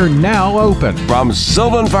 They're now open. From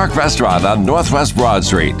Sylvan Park Restaurant on Northwest Broad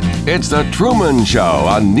Street, it's The Truman Show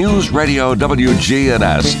on News Radio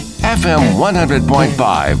WGNS. FM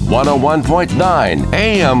 100.5, 101.9,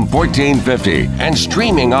 AM 1450, and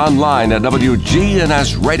streaming online at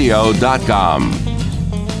WGNSradio.com.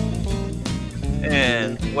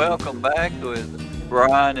 And welcome back with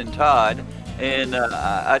Brian and Todd. And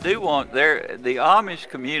I do want the Amish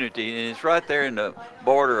community, and it's right there in the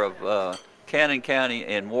border of Cannon County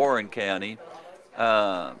and Warren County.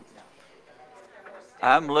 I'm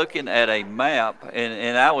looking at a map,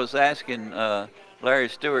 and I was asking Larry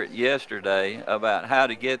Stewart yesterday about how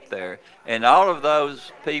to get there. And all of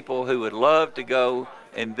those people who would love to go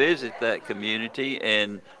and visit that community,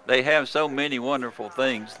 and they have so many wonderful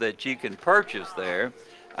things that you can purchase there.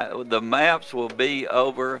 The maps will be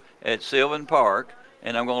over at Sylvan Park,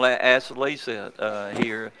 and I'm going to ask Lisa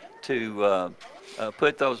here to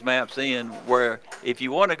put those maps in where if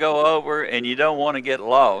you want to go over and you don't want to get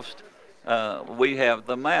lost, we have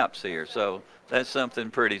the maps here. So that's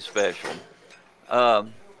something pretty special. Where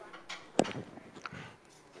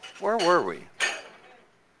were we?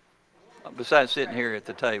 Besides sitting here at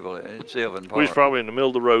the table at Sylvan Park. We was probably in the middle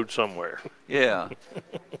of the road somewhere. Yeah.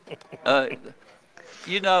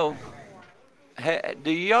 You know,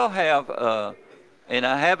 do y'all have, and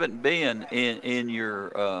I haven't been in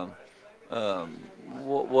your,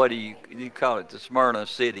 what do you call it, the Smyrna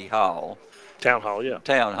City Hall? Town Hall, yeah.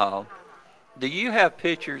 Town Hall. Do you have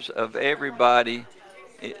pictures of everybody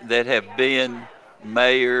that have been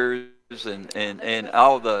mayors and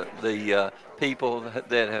all the people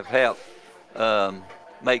that have helped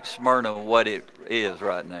make Smyrna what it is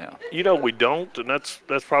right now? You know, we don't, and that's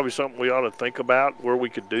probably something we ought to think about where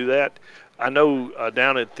we could do that. I know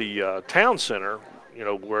down at the town center, you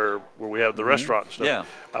know, where we have the restaurant and stuff,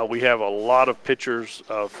 we have a lot of pictures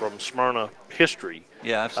from Smyrna history.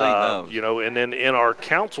 Yeah, I've seen those. You know, and then in our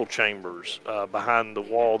council chambers, behind the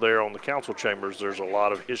wall there on the council chambers, there's a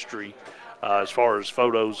lot of history as far as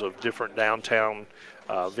photos of different downtown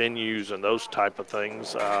venues and those type of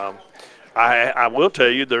things. I will tell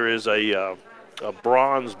you there is a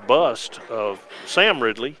bronze bust of Sam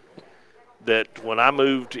Ridley that when I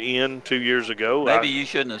moved in 2 years ago. Maybe you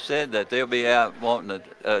shouldn't have said that. They'll be out wanting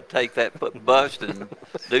to take that bust and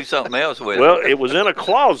do something else with it. Well, it was in a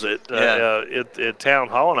closet at Town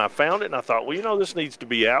Hall, and I found it, and I thought, well, you know, this needs to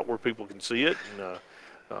be out where people can see it. And,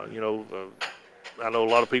 you know, I know a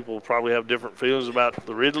lot of people probably have different feelings about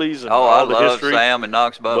the Ridleys and I all the love history. Sam and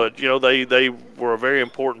Knox Boat. But they were a very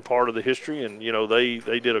important part of the history, and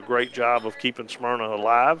they did a great job of keeping Smyrna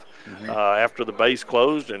alive after the base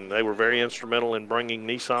closed, and they were very instrumental in bringing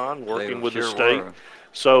Nissan, working with the state. Were.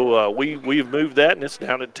 So we've moved that, and it's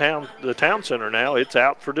down at the town center now. It's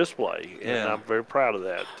out for display, and I'm very proud of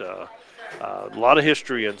that. A lot of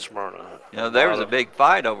history in Smyrna. There was a big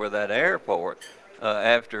fight over that airport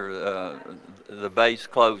after the base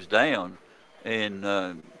closed down,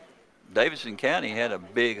 and Davidson County had a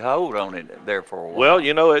big hold on it there for a while.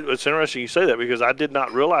 Well, it's interesting you say that, because I did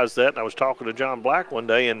not realize that, and I was talking to John Black one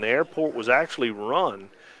day, and the airport was actually run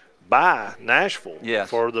by Nashville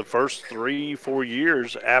for the first 3-4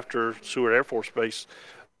 years after Seward Air Force Base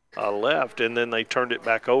left, and then they turned it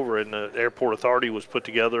back over, and the airport authority was put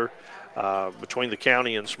together between the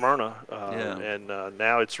county and Smyrna, and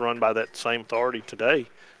now it's run by that same authority today.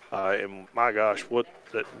 And my gosh, what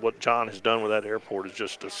John has done with that airport is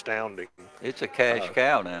just astounding. It's a cash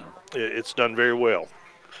cow now. It's done very well.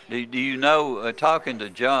 Do you know, talking to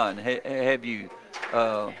John, have you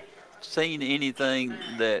seen anything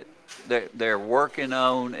that they're working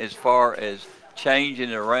on as far as changing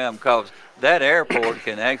it around? Because that airport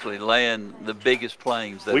can actually land the biggest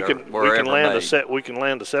planes that were ever made. We can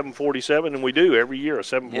land a 747, and we do every year. A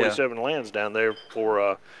 747 lands down there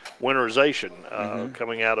for winterization,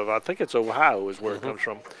 coming out of, I think it's Ohio is where it comes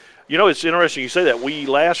from. It's interesting you say that.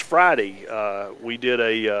 Last Friday we did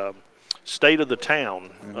a State of the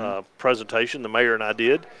Town presentation. The mayor and I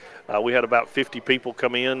did. We had about 50 people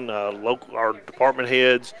come in, our department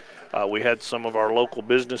heads. We had some of our local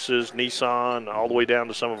businesses, Nissan, all the way down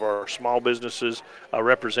to some of our small businesses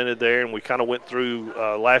represented there, and we kind of went through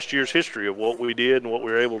last year's history of what we did and what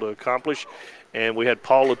we were able to accomplish. And we had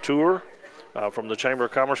Paul Latour from the Chamber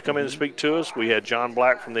of Commerce come in and speak to us. We had John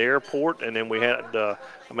Black from the airport, and then we had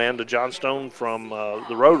Amanda Johnstone from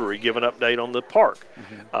the Rotary give an update on the park.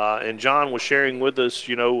 And John was sharing with us,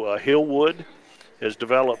 Hillwood has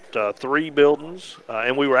developed 3 buildings,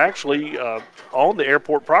 and we were actually on the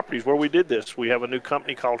airport properties where we did this. We have a new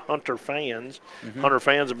company called Hunter Fans. Hunter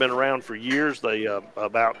Fans have been around for years. They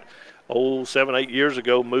about 7-8 years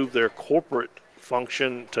ago moved their corporate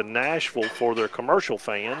function to Nashville for their commercial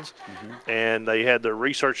fans, and they had their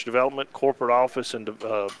research development, corporate office, and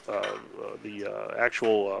the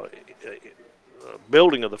actual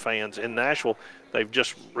building of the fans in Nashville. They've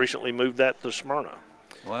just recently moved that to Smyrna.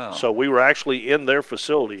 Wow. So we were actually in their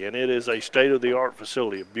facility, and it is a state-of-the-art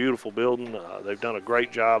facility, a beautiful building. They've done a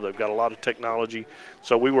great job. They've got a lot of technology.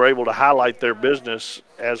 So we were able to highlight their business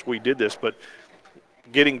as we did this. But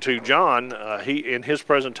getting to John, in his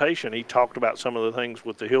presentation, he talked about some of the things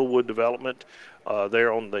with the Hillwood development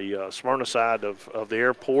there on the Smyrna side of the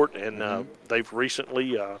airport, and they've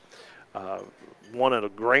recently won a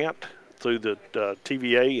grant through the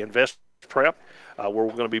TVA Invest Prep, where we're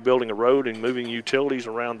going to be building a road and moving utilities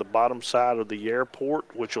around the bottom side of the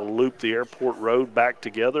airport, which will loop the airport road back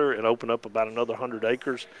together and open up about another 100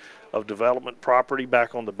 acres of development property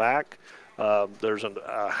back on the back. There's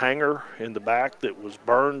a hangar in the back that was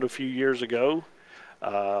burned a few years ago.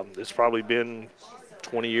 It's probably been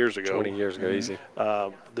 20 years ago. 20 years ago, easy.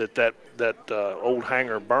 That old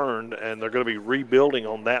hangar burned, and they're going to be rebuilding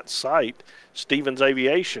on that site. Stevens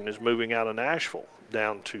Aviation is moving out of Nashville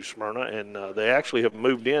down to Smyrna, and they actually have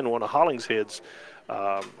moved in one of Hollingshead's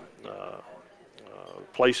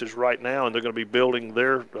places right now, and they're going to be building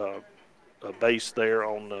their base there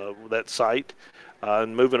on that site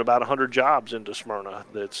and moving about 100 jobs into Smyrna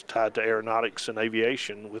that's tied to aeronautics and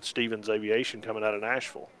aviation, with Stevens Aviation coming out of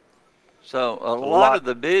Nashville. So a lot of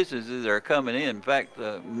the businesses that are coming in fact,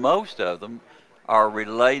 most of them are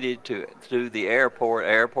related to the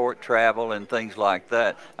airport travel and things like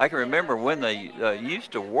that. I can remember when they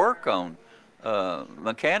used to work on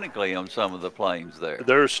mechanically on some of the planes there.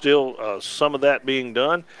 There's still some of that being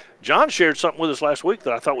done. John shared something with us last week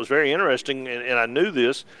that I thought was very interesting, and I knew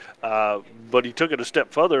this, but he took it a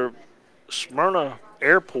step further. Smyrna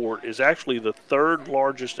Airport is actually the 3rd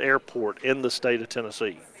largest airport in the state of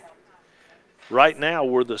Tennessee. Right now,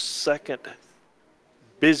 we're the 2nd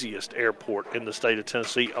busiest airport in the state of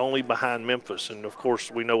Tennessee, only behind Memphis. And, of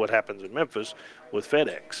course, we know what happens in Memphis with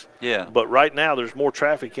FedEx. Yeah. But right now there's more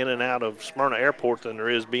traffic in and out of Smyrna Airport than there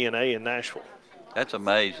is B&A in Nashville. That's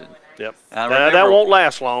amazing. Yep. That won't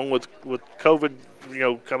last long with COVID,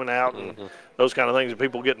 coming out and those kind of things, and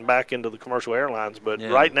people getting back into the commercial airlines. But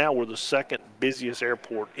right now we're the 2nd busiest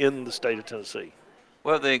airport in the state of Tennessee.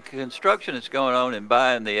 Well, the construction that's going on and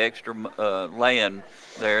buying the extra land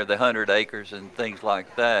there, the 100 acres and things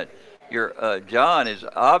like that, John is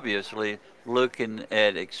obviously looking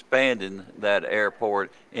at expanding that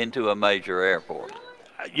airport into a major airport.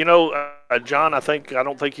 You know, John, I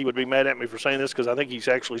don't think he would be mad at me for saying this because I think he's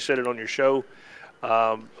actually said it on your show.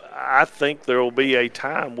 I think there will be a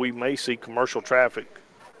time we may see commercial traffic,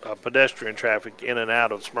 pedestrian traffic in and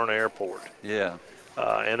out of Smyrna Airport. Yeah.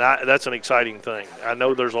 And that's an exciting thing. I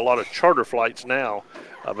know there's a lot of charter flights now,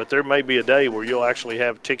 but there may be a day where you'll actually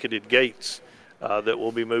have ticketed gates that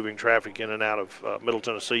will be moving traffic in and out of Middle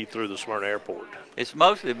Tennessee through the Smyrna Airport. It's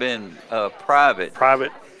mostly been private.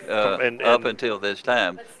 And up until this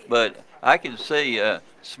time. But I can see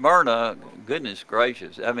Smyrna, goodness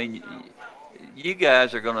gracious. I mean, you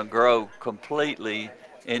guys are going to grow completely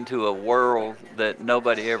into a world that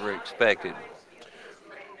nobody ever expected.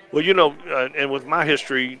 Well, you know, and with my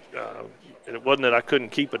history, it wasn't that I couldn't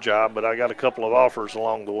keep a job, but I got a couple of offers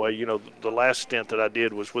along the way. You know, the last stint that I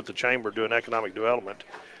did was with the Chamber doing economic development.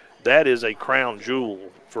 That is a crown jewel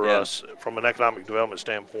for us from an economic development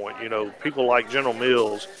standpoint. You know, people like General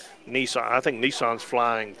Mills, Nissan. I think Nissan's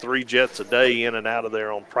flying 3 jets a day in and out of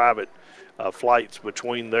there on private flights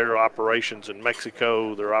between their operations in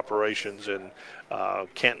Mexico, their operations in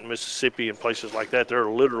Canton, Mississippi, and places like that. There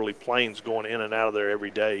are literally planes going in and out of there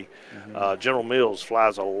every day. General Mills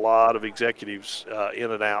flies a lot of executives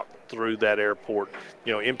in and out through that airport.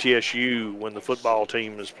 You know, MTSU, when the football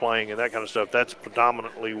team is playing and that kind of stuff, that's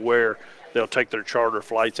predominantly where they'll take their charter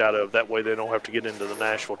flights out of. That way they don't have to get into the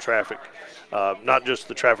Nashville traffic, not just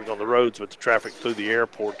the traffic on the roads, but the traffic through the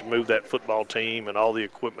airport to move that football team and all the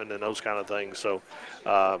equipment and those kind of things. So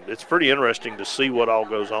it's pretty interesting to see what all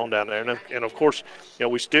goes on down there. And of course, you know,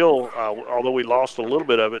 we still, although we lost a little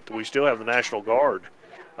bit of it, we still have the National Guard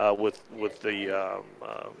with the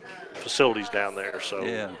facilities down there. So,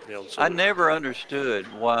 yeah. You know, so I never understood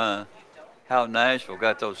how Nashville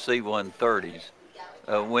got those C-130s.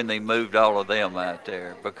 When they moved all of them out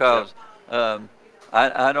there, because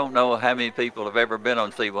I don't know how many people have ever been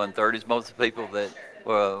on C-130s. Most of the people that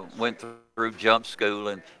went through jump school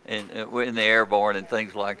and were in the airborne and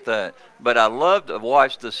things like that. But I love to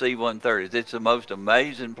watch the C-130s. It's the most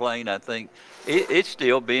amazing plane. I think it's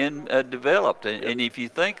still being developed. And if you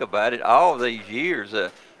think about it, all these years,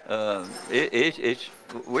 it's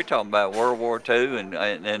we're talking about World War II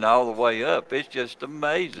and all the way up. It's just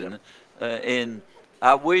amazing. And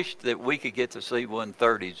I wish that we could get the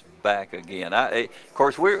C-130s back again. Of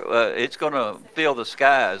course, it's going to fill the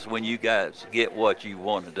skies when you guys get what you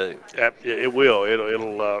want to do. It will.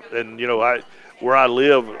 It'll. And you know, where I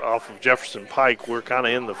live off of Jefferson Pike, we're kind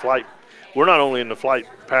of in the flight. We're not only in the flight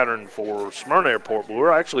pattern for Smyrna Airport, but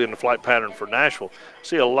we're actually in the flight pattern for Nashville. I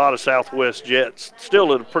see a lot of Southwest jets,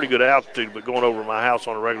 still at a pretty good altitude, but going over my house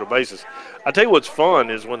on a regular basis. I tell you what's fun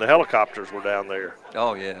is when the helicopters were down there.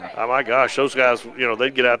 Oh, yeah. Oh, my gosh, those guys, you know,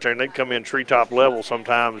 they'd get out there and they'd come in treetop level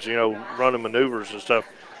sometimes, you know, running maneuvers and stuff.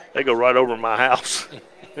 They go right over my house.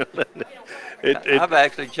 I've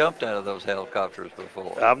actually jumped out of those helicopters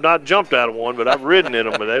before. I've not jumped out of one, but I've ridden in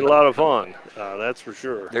them, but they're a lot of fun. That's for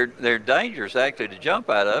sure. They're dangerous actually to jump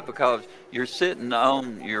out of because you're sitting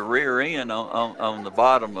on your rear end on the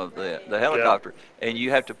bottom of the helicopter, and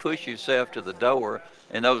you have to push yourself to the door.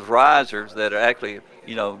 And those risers that are actually,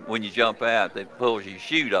 you know, when you jump out, they pulls your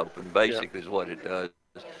chute open. Basically, is what it does.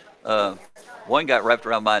 One got wrapped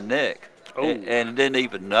around my neck, and didn't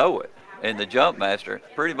even know it. And the jump master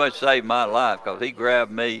pretty much saved my life because he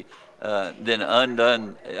grabbed me, then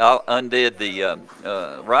undid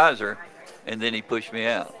the riser, and then he pushed me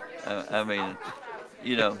out. I mean,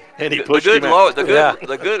 you know, and he the pushed good him Lord, out.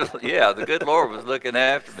 the good Lord was looking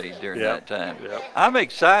after me during that time. Yep. I'm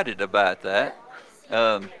excited about that.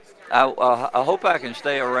 I hope I can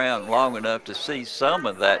stay around long enough to see some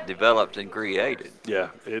of that developed and created. Yeah,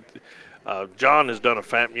 John has done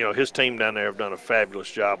his team down there have done a fabulous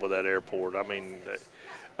job with that airport. I mean,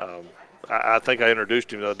 I think I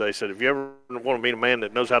introduced him the other day. Said, if you ever want to meet a man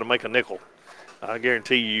that knows how to make a nickel, I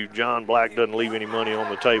guarantee you, John Black doesn't leave any money on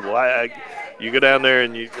the table. You go down there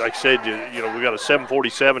and like I said, you know, we got a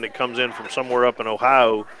 747 that comes in from somewhere up in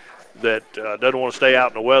Ohio that doesn't want to stay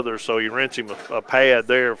out in the weather, so you rents him a pad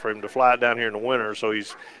there for him to fly it down here in the winter. So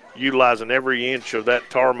he's utilizing every inch of that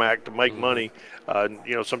tarmac to make money.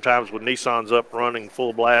 You know, sometimes when Nissan's up running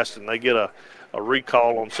full blast and they get a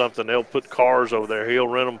recall on something, they'll put cars over there. He'll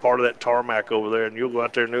rent them part of that tarmac over there, and you'll go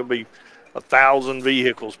out there and there'll be 1,000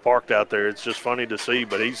 vehicles parked out there. It's just funny to see,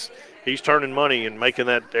 but he's turning money and making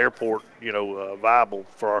that airport, you know, viable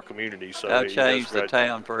for our community. So that'll change the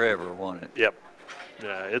town forever, won't it? Yep.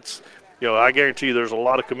 Yeah, it's, you know, I guarantee you there's a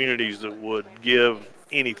lot of communities that would give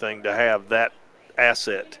anything to have that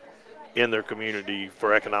asset in their community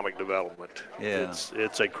for economic development. Yeah.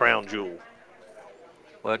 It's a crown jewel.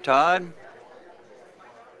 Well, Todd,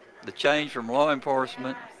 the change from law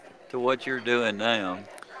enforcement to what you're doing now,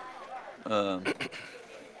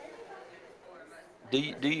 do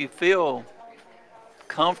you feel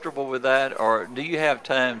comfortable with that, or do you have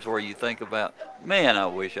times where you think about, man, I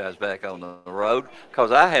wish I was back on the road?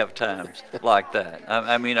 Because I have times like that.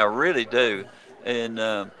 I mean, I really do. And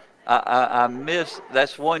I miss,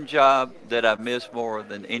 that's one job that I miss more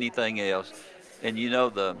than anything else. And you know,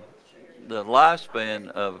 the lifespan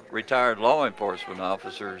of retired law enforcement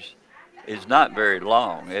officers is not very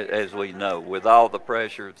long, as we know, with all the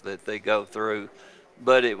pressures that they go through.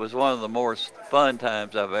 But it was one of the more fun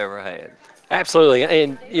times I've ever had. Absolutely,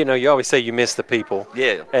 and you know, you always say you miss the people.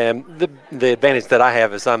 Yeah. And the advantage that I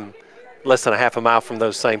have is I'm less than a half a mile from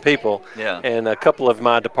those same people. Yeah. And a couple of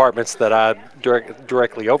my departments that I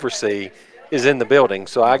directly oversee is in the building,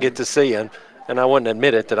 so I get to see him. And I wouldn't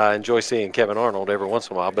admit it that I enjoy seeing Kevin Arnold every once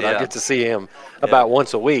in a while, but I get to see him about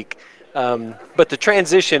once a week. But the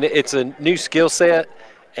transition, it's a new skill set,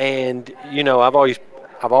 and you know, I've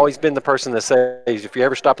always been the person that says if you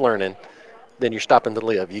ever stop learning, then you're stopping to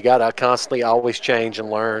live. You got to constantly always change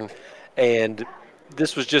and learn, and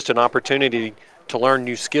this was just an opportunity to learn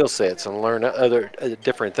new skill sets and learn other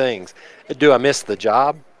different things. Do I miss the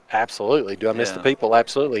job? Absolutely. Do I miss the people?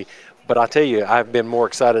 Absolutely. But I tell you, I've been more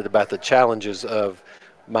excited about the challenges of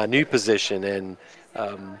my new position, and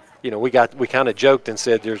you know, we kind of joked and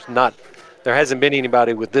said there hasn't been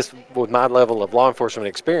anybody with my level of law enforcement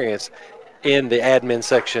experience in the admin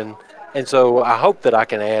section, and so I hope that I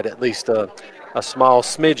can add at least a small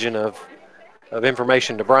smidgen of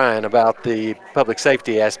information to Brian about the public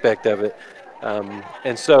safety aspect of it,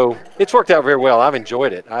 and so it's worked out very well. I've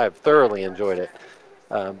enjoyed it. I have thoroughly enjoyed it.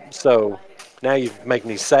 So now you make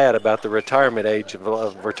me sad about the retirement age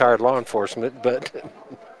of retired law enforcement, but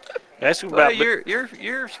ask him about.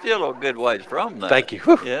 You're still a good ways from that. Thank you.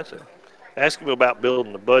 Yes, sir. Ask him about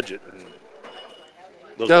building the budget.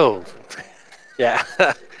 Yeah,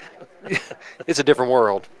 it's a different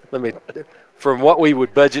world. From what we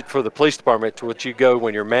would budget for the police department to what you go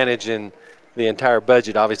when you're managing the entire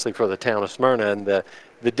budget, obviously for the town of Smyrna, and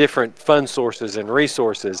the different fund sources and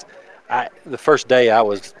resources. The first day I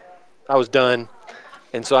was done,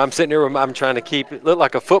 and so I'm sitting here. I'm trying to keep it look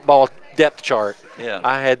like a football depth chart. Yeah.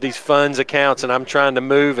 I had these funds accounts, and I'm trying to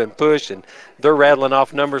move and push, and they're rattling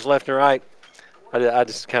off numbers left and right. I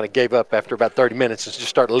just kind of gave up after about 30 minutes and just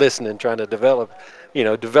started listening, trying to develop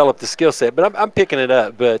the skill set. But I'm picking it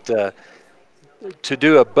up. But to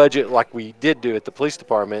do a budget like we did do at the police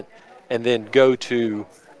department, and then go to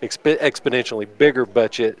exponentially bigger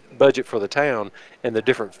budget for the town and the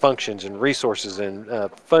different functions and resources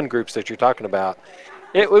and fund groups that you're talking about,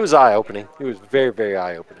 it was eye-opening. It was very, very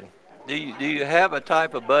eye-opening. Do you have a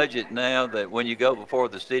type of budget now that when you go before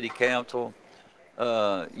the city council,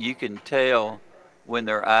 you can tell when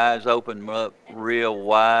their eyes open up real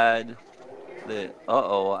wide that,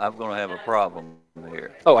 I'm going to have a problem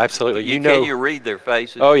here? Oh, absolutely. Can you read their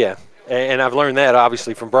faces? Oh, yeah. And I've learned that,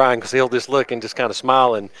 obviously, from Brian, because he'll just look and just kind of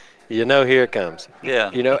smile, and here it comes.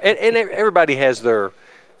 Yeah. You know, and everybody has their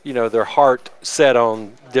heart set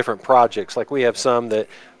on different projects. Like we have some that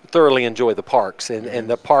thoroughly enjoy the parks, and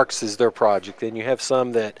the parks is their project. And you have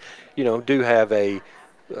some that, do have a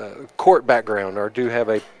court background or do have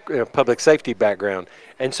a public safety background.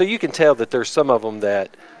 And so you can tell that there's some of them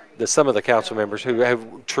that some of the council members who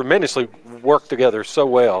have tremendously worked together so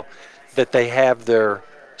well that they have their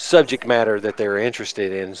subject matter that they're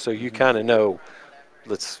interested in. So you kind of know,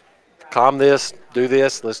 let's calm this, do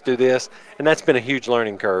this, let's do this. And that's been a huge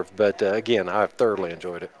learning curve. But again, I've thoroughly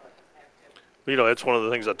enjoyed it. That's one of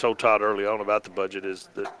the things I told Todd early on about the budget is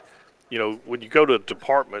that, when you go to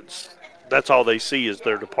departments, that's all they see is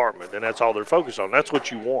their department, and that's all they're focused on. That's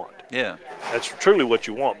what you want. Yeah. That's truly what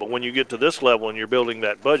you want. But when you get to this level and you're building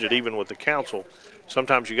that budget, even with the council,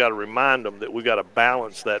 sometimes you got to remind them that we got to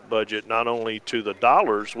balance that budget not only to the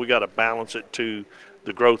dollars, we got to balance it to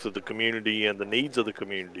the growth of the community and the needs of the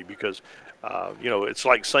community. Because, it's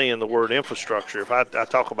like saying the word infrastructure. If I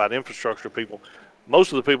talk about infrastructure,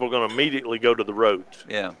 most of the people are going to immediately go to the roads.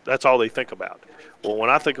 Yeah. That's all they think about. Well,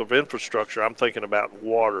 when I think of infrastructure, I'm thinking about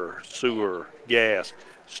water, sewer, gas,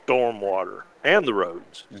 stormwater, and the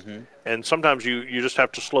roads. Mm-hmm. And sometimes you just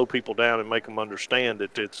have to slow people down and make them understand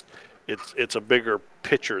that it's a bigger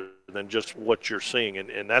picture than just what you're seeing.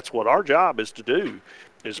 And that's what our job is to do,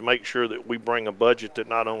 is make sure that we bring a budget that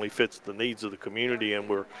not only fits the needs of the community, and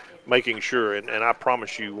we're making sure, and I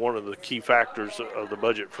promise you, one of the key factors of the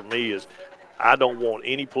budget for me is I don't want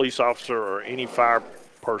any police officer or any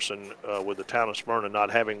person with the town of Smyrna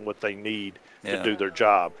not having what they need to Yeah. do their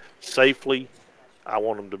job safely. I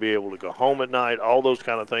want them to be able to go home at night, all those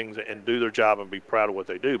kind of things, and do their job and be proud of what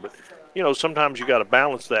they do. But, sometimes you got to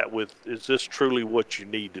balance that with, is this truly what you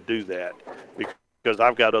need to do that? Because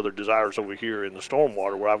I've got other desires over here in the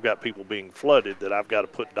stormwater where I've got people being flooded that I've got to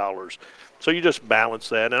put dollars. So you just balance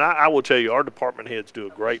that. And I will tell you, our department heads do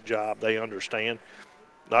a great job. They understand.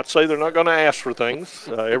 Not to say they're not going to ask for things.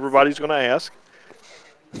 Everybody's going to ask.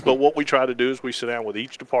 But what we try to do is we sit down with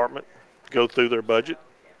each department, go through their budget,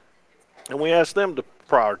 and we ask them to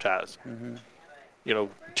prioritize.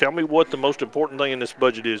 Tell me what the most important thing in this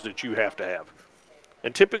budget is that you have to have.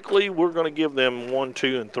 And typically we're going to give them 1,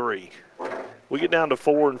 2, and 3. We get down to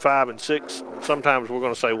 4 and 5 and 6. Sometimes we're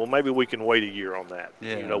going to say, well, maybe we can wait a year on that.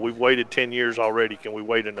 Yeah. We've waited 10 years already. Can we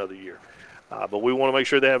wait another year? But we want to make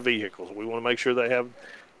sure they have vehicles. We want to make sure they have,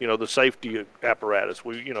 the safety apparatus.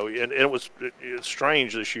 It's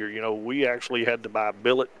strange this year. We actually had to buy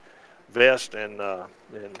billet vest and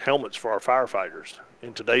helmets for our firefighters.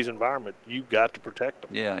 In today's environment, you've got to protect them.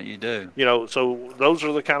 Yeah, you do. So those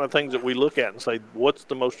are the kind of things that we look at and say, what's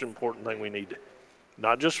the most important thing we need?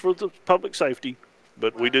 Not just for the public safety,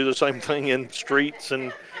 but we do the same thing in streets.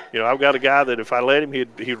 And, I've got a guy that if I let him,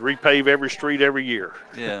 he'd repave every street every year.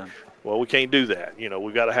 Yeah. Well, we can't do that.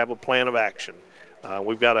 We've got to have a plan of action.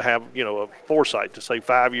 We've got to have, a foresight to say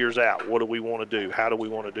 5 years out, what do we want to do? How do we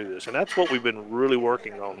want to do this? And that's what we've been really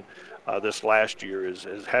working on this last year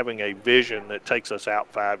is having a vision that takes us out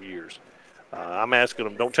 5 years. I'm asking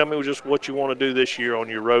them, don't tell me just what you want to do this year on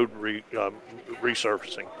your road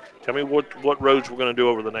resurfacing. Tell me what roads we're going to do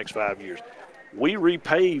over the next 5 years. We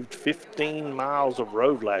repaved 15 miles of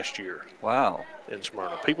road last year. Wow. In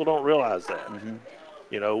Smyrna. People don't realize that.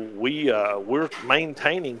 We're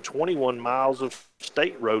maintaining 21 miles of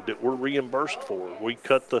state road that we're reimbursed for. We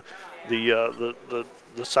cut the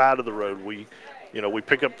side of the road. We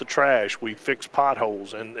pick up the trash. We fix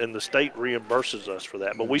potholes, and the state reimburses us for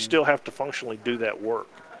that. But we still have to functionally do that work.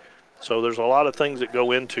 So there's a lot of things that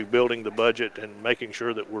go into building the budget and making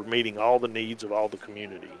sure that we're meeting all the needs of all the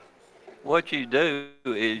community. What you do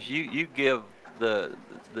is you give the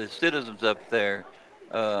citizens up there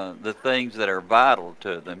the things that are vital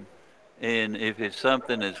to them. And if it's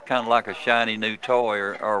something that's kind of like a shiny new toy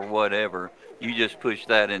or whatever, you just push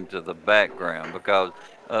that into the background because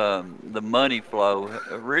the money flow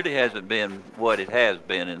really hasn't been what it has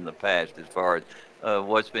been in the past as far as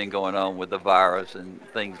what's been going on with the virus and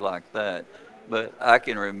things like that. But I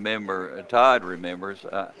can remember, Todd remembers,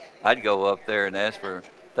 I'd go up there and ask for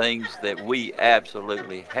things that we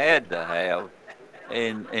absolutely had to have,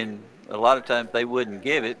 and a lot of times they wouldn't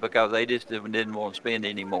give it because they just didn't want to spend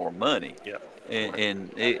any more money. Yep.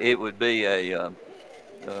 And it would be an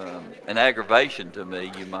aggravation to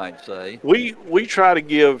me, you might say. We try to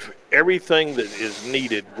give everything that is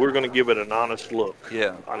needed. We're going to give it an honest look.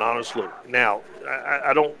 Yeah. An honest look. Now,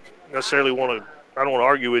 I don't necessarily want to. I don't want to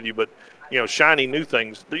argue with you, but shiny new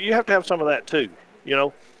things. You have to have some of that too.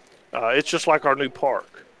 It's just like our new park.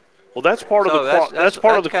 Well, that's part of the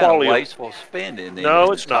part of the quality. Of wasteful spending.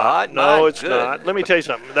 No, it's not. No, it's not. Let me tell you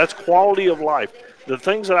something. That's quality of life. The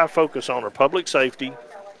things that I focus on are public safety,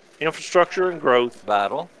 infrastructure and growth,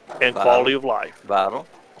 vital, and quality of life. Vital.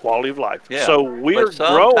 Quality of life. Yeah. So we're but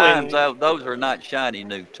sometimes growing. Those are not shiny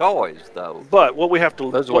new toys, though. But what we have to.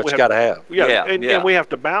 Those are what you got to have. Yeah, and we have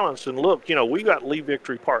to balance and look. We got Lee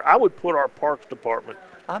Victory Park. I would put our parks department.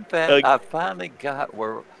 I finally got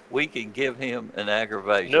where we can give him an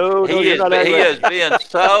aggravation. No, he has been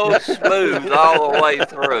so smooth all the way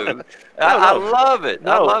through. I love it.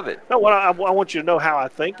 I love it. No, I want you to know how I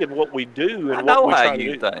think and what we do and I know what we how try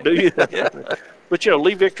you to do. think. Do you? Yeah. But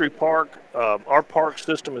Lee Victory Park, our park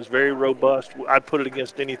system is very robust. I'd put it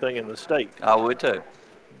against anything in the state. I would too.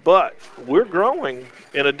 But we're growing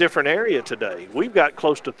in a different area today. We've got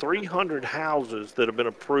close to 300 houses that have been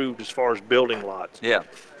approved as far as building lots. Yeah.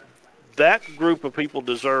 That group of people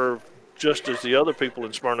deserve, just as the other people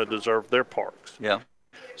in Smyrna deserve, their parks. Yeah.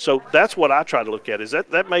 So that's what I try to look at. Is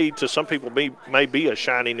that may to some people may be a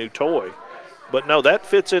shiny new toy, but no, that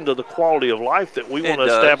fits into the quality of life that we want to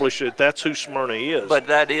establish that that's who Smyrna is. But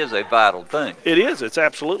that is a vital thing. It is. It's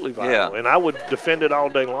absolutely vital, and I would defend it all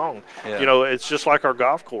day long. Yeah. It's just like our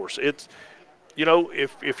golf course. It's,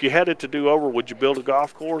 if you had it to do over, would you build a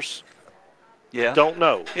golf course? Yeah. Don't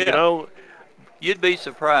know. Yeah. You'd be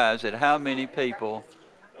surprised at how many people,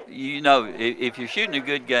 if you're shooting a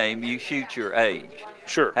good game, you shoot your age.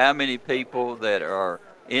 Sure. How many people that are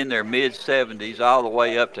in their mid-70s all the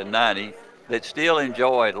way up to 90 that still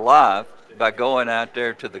enjoy life by going out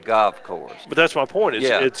there to the golf course. But that's my point.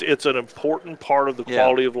 It's an important part of the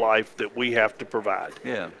quality of life that we have to provide.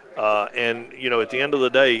 Yeah. And, you know, at the end of the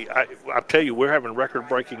day, I tell you, we're having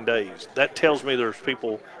record-breaking days. That tells me there's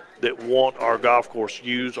people that want our golf course,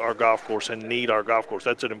 use our golf course, and need our golf course.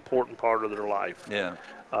 That's an important part of their life. Yeah.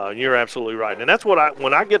 You're absolutely right. And that's what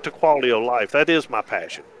when I get to quality of life, that is my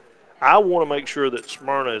passion. I want to make sure that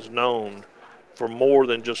Smyrna is known for more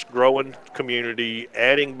than just growing community,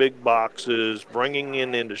 adding big boxes, bringing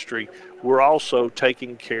in industry. We're also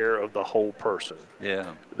taking care of the whole person.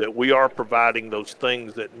 Yeah. That we are providing those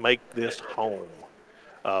things that make this home.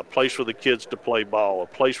 A place for the kids to play ball, a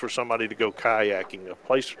place for somebody to go kayaking, a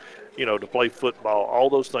place, you know, to play football,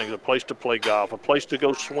 all those things, a place to play golf, a place to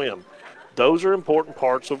go swim. Those are important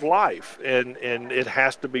parts of life, and it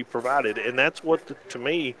has to be provided. And that's what, to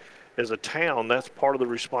me, as a town, that's part of the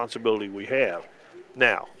responsibility we have.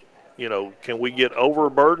 Now, you know, can we get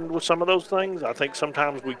overburdened with some of those things? I think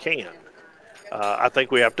sometimes we can. I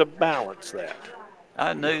think we have to balance that.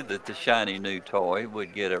 I knew that the shiny new toy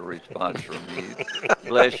would get a response from you.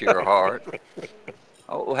 Bless your heart.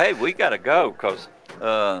 Oh, hey, we got to go because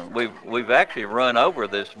we've actually run over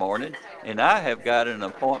this morning, and I have got an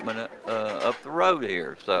appointment up the road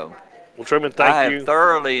here. So, well, Truman, thank you. I have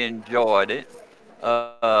thoroughly enjoyed it.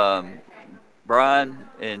 Brian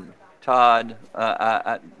and Todd,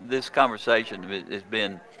 this conversation has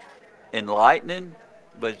been enlightening,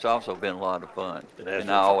 but it's also been a lot of fun, and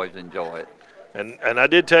I always enjoy it. And I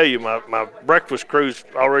did tell you, my breakfast crew's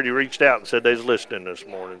already reached out and said they's listening this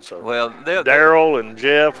morning. So well, Daryl and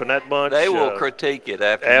Jeff and that bunch. They will critique it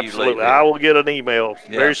after absolutely. you leave. I will get an email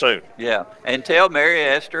very soon. Yeah, and tell Mary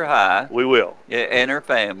Esther hi. We will. Yeah, and her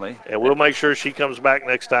family. And we'll make sure she comes back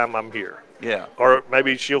next time I'm here. Yeah. Or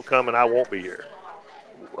maybe she'll come and I won't be here.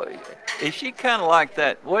 Is she kind of like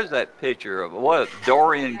that? What is that picture of? What,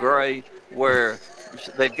 Dorian Gray, where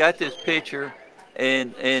they've got this picture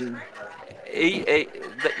and he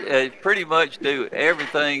pretty much do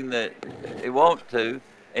everything that they want to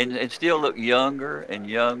and still look younger and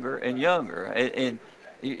younger and younger. And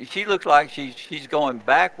she looks like she's going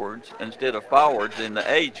backwards instead of forwards in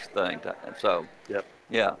the age thing. So, yep.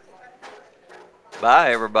 Yeah.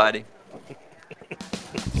 Bye, everybody.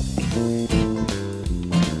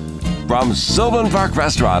 From Sylvan Park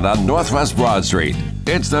Restaurant on Northwest Broad Street,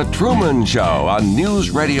 it's The Truman Show on News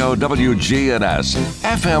Radio WGNS,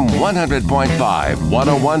 FM 100.5,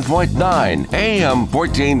 101.9, AM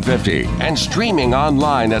 1450, and streaming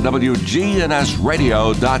online at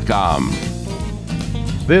WGNSradio.com.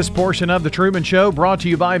 This portion of The Truman Show brought to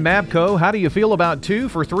you by Mapco. How do you feel about 2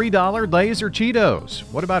 for $3 Lay's or Cheetos?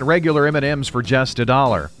 What about regular M&Ms for just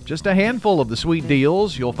 $1? Just a handful of the sweet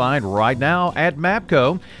deals you'll find right now at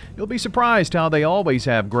Mapco. You'll be surprised how they always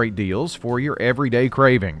have great deals for your everyday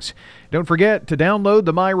cravings. Don't forget to download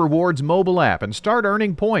the My Rewards mobile app and start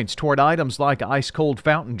earning points toward items like ice-cold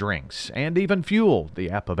fountain drinks and even fuel, the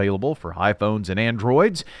app available for iPhones and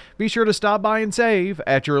Androids. Be sure to stop by and save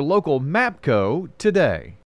at your local Mapco today.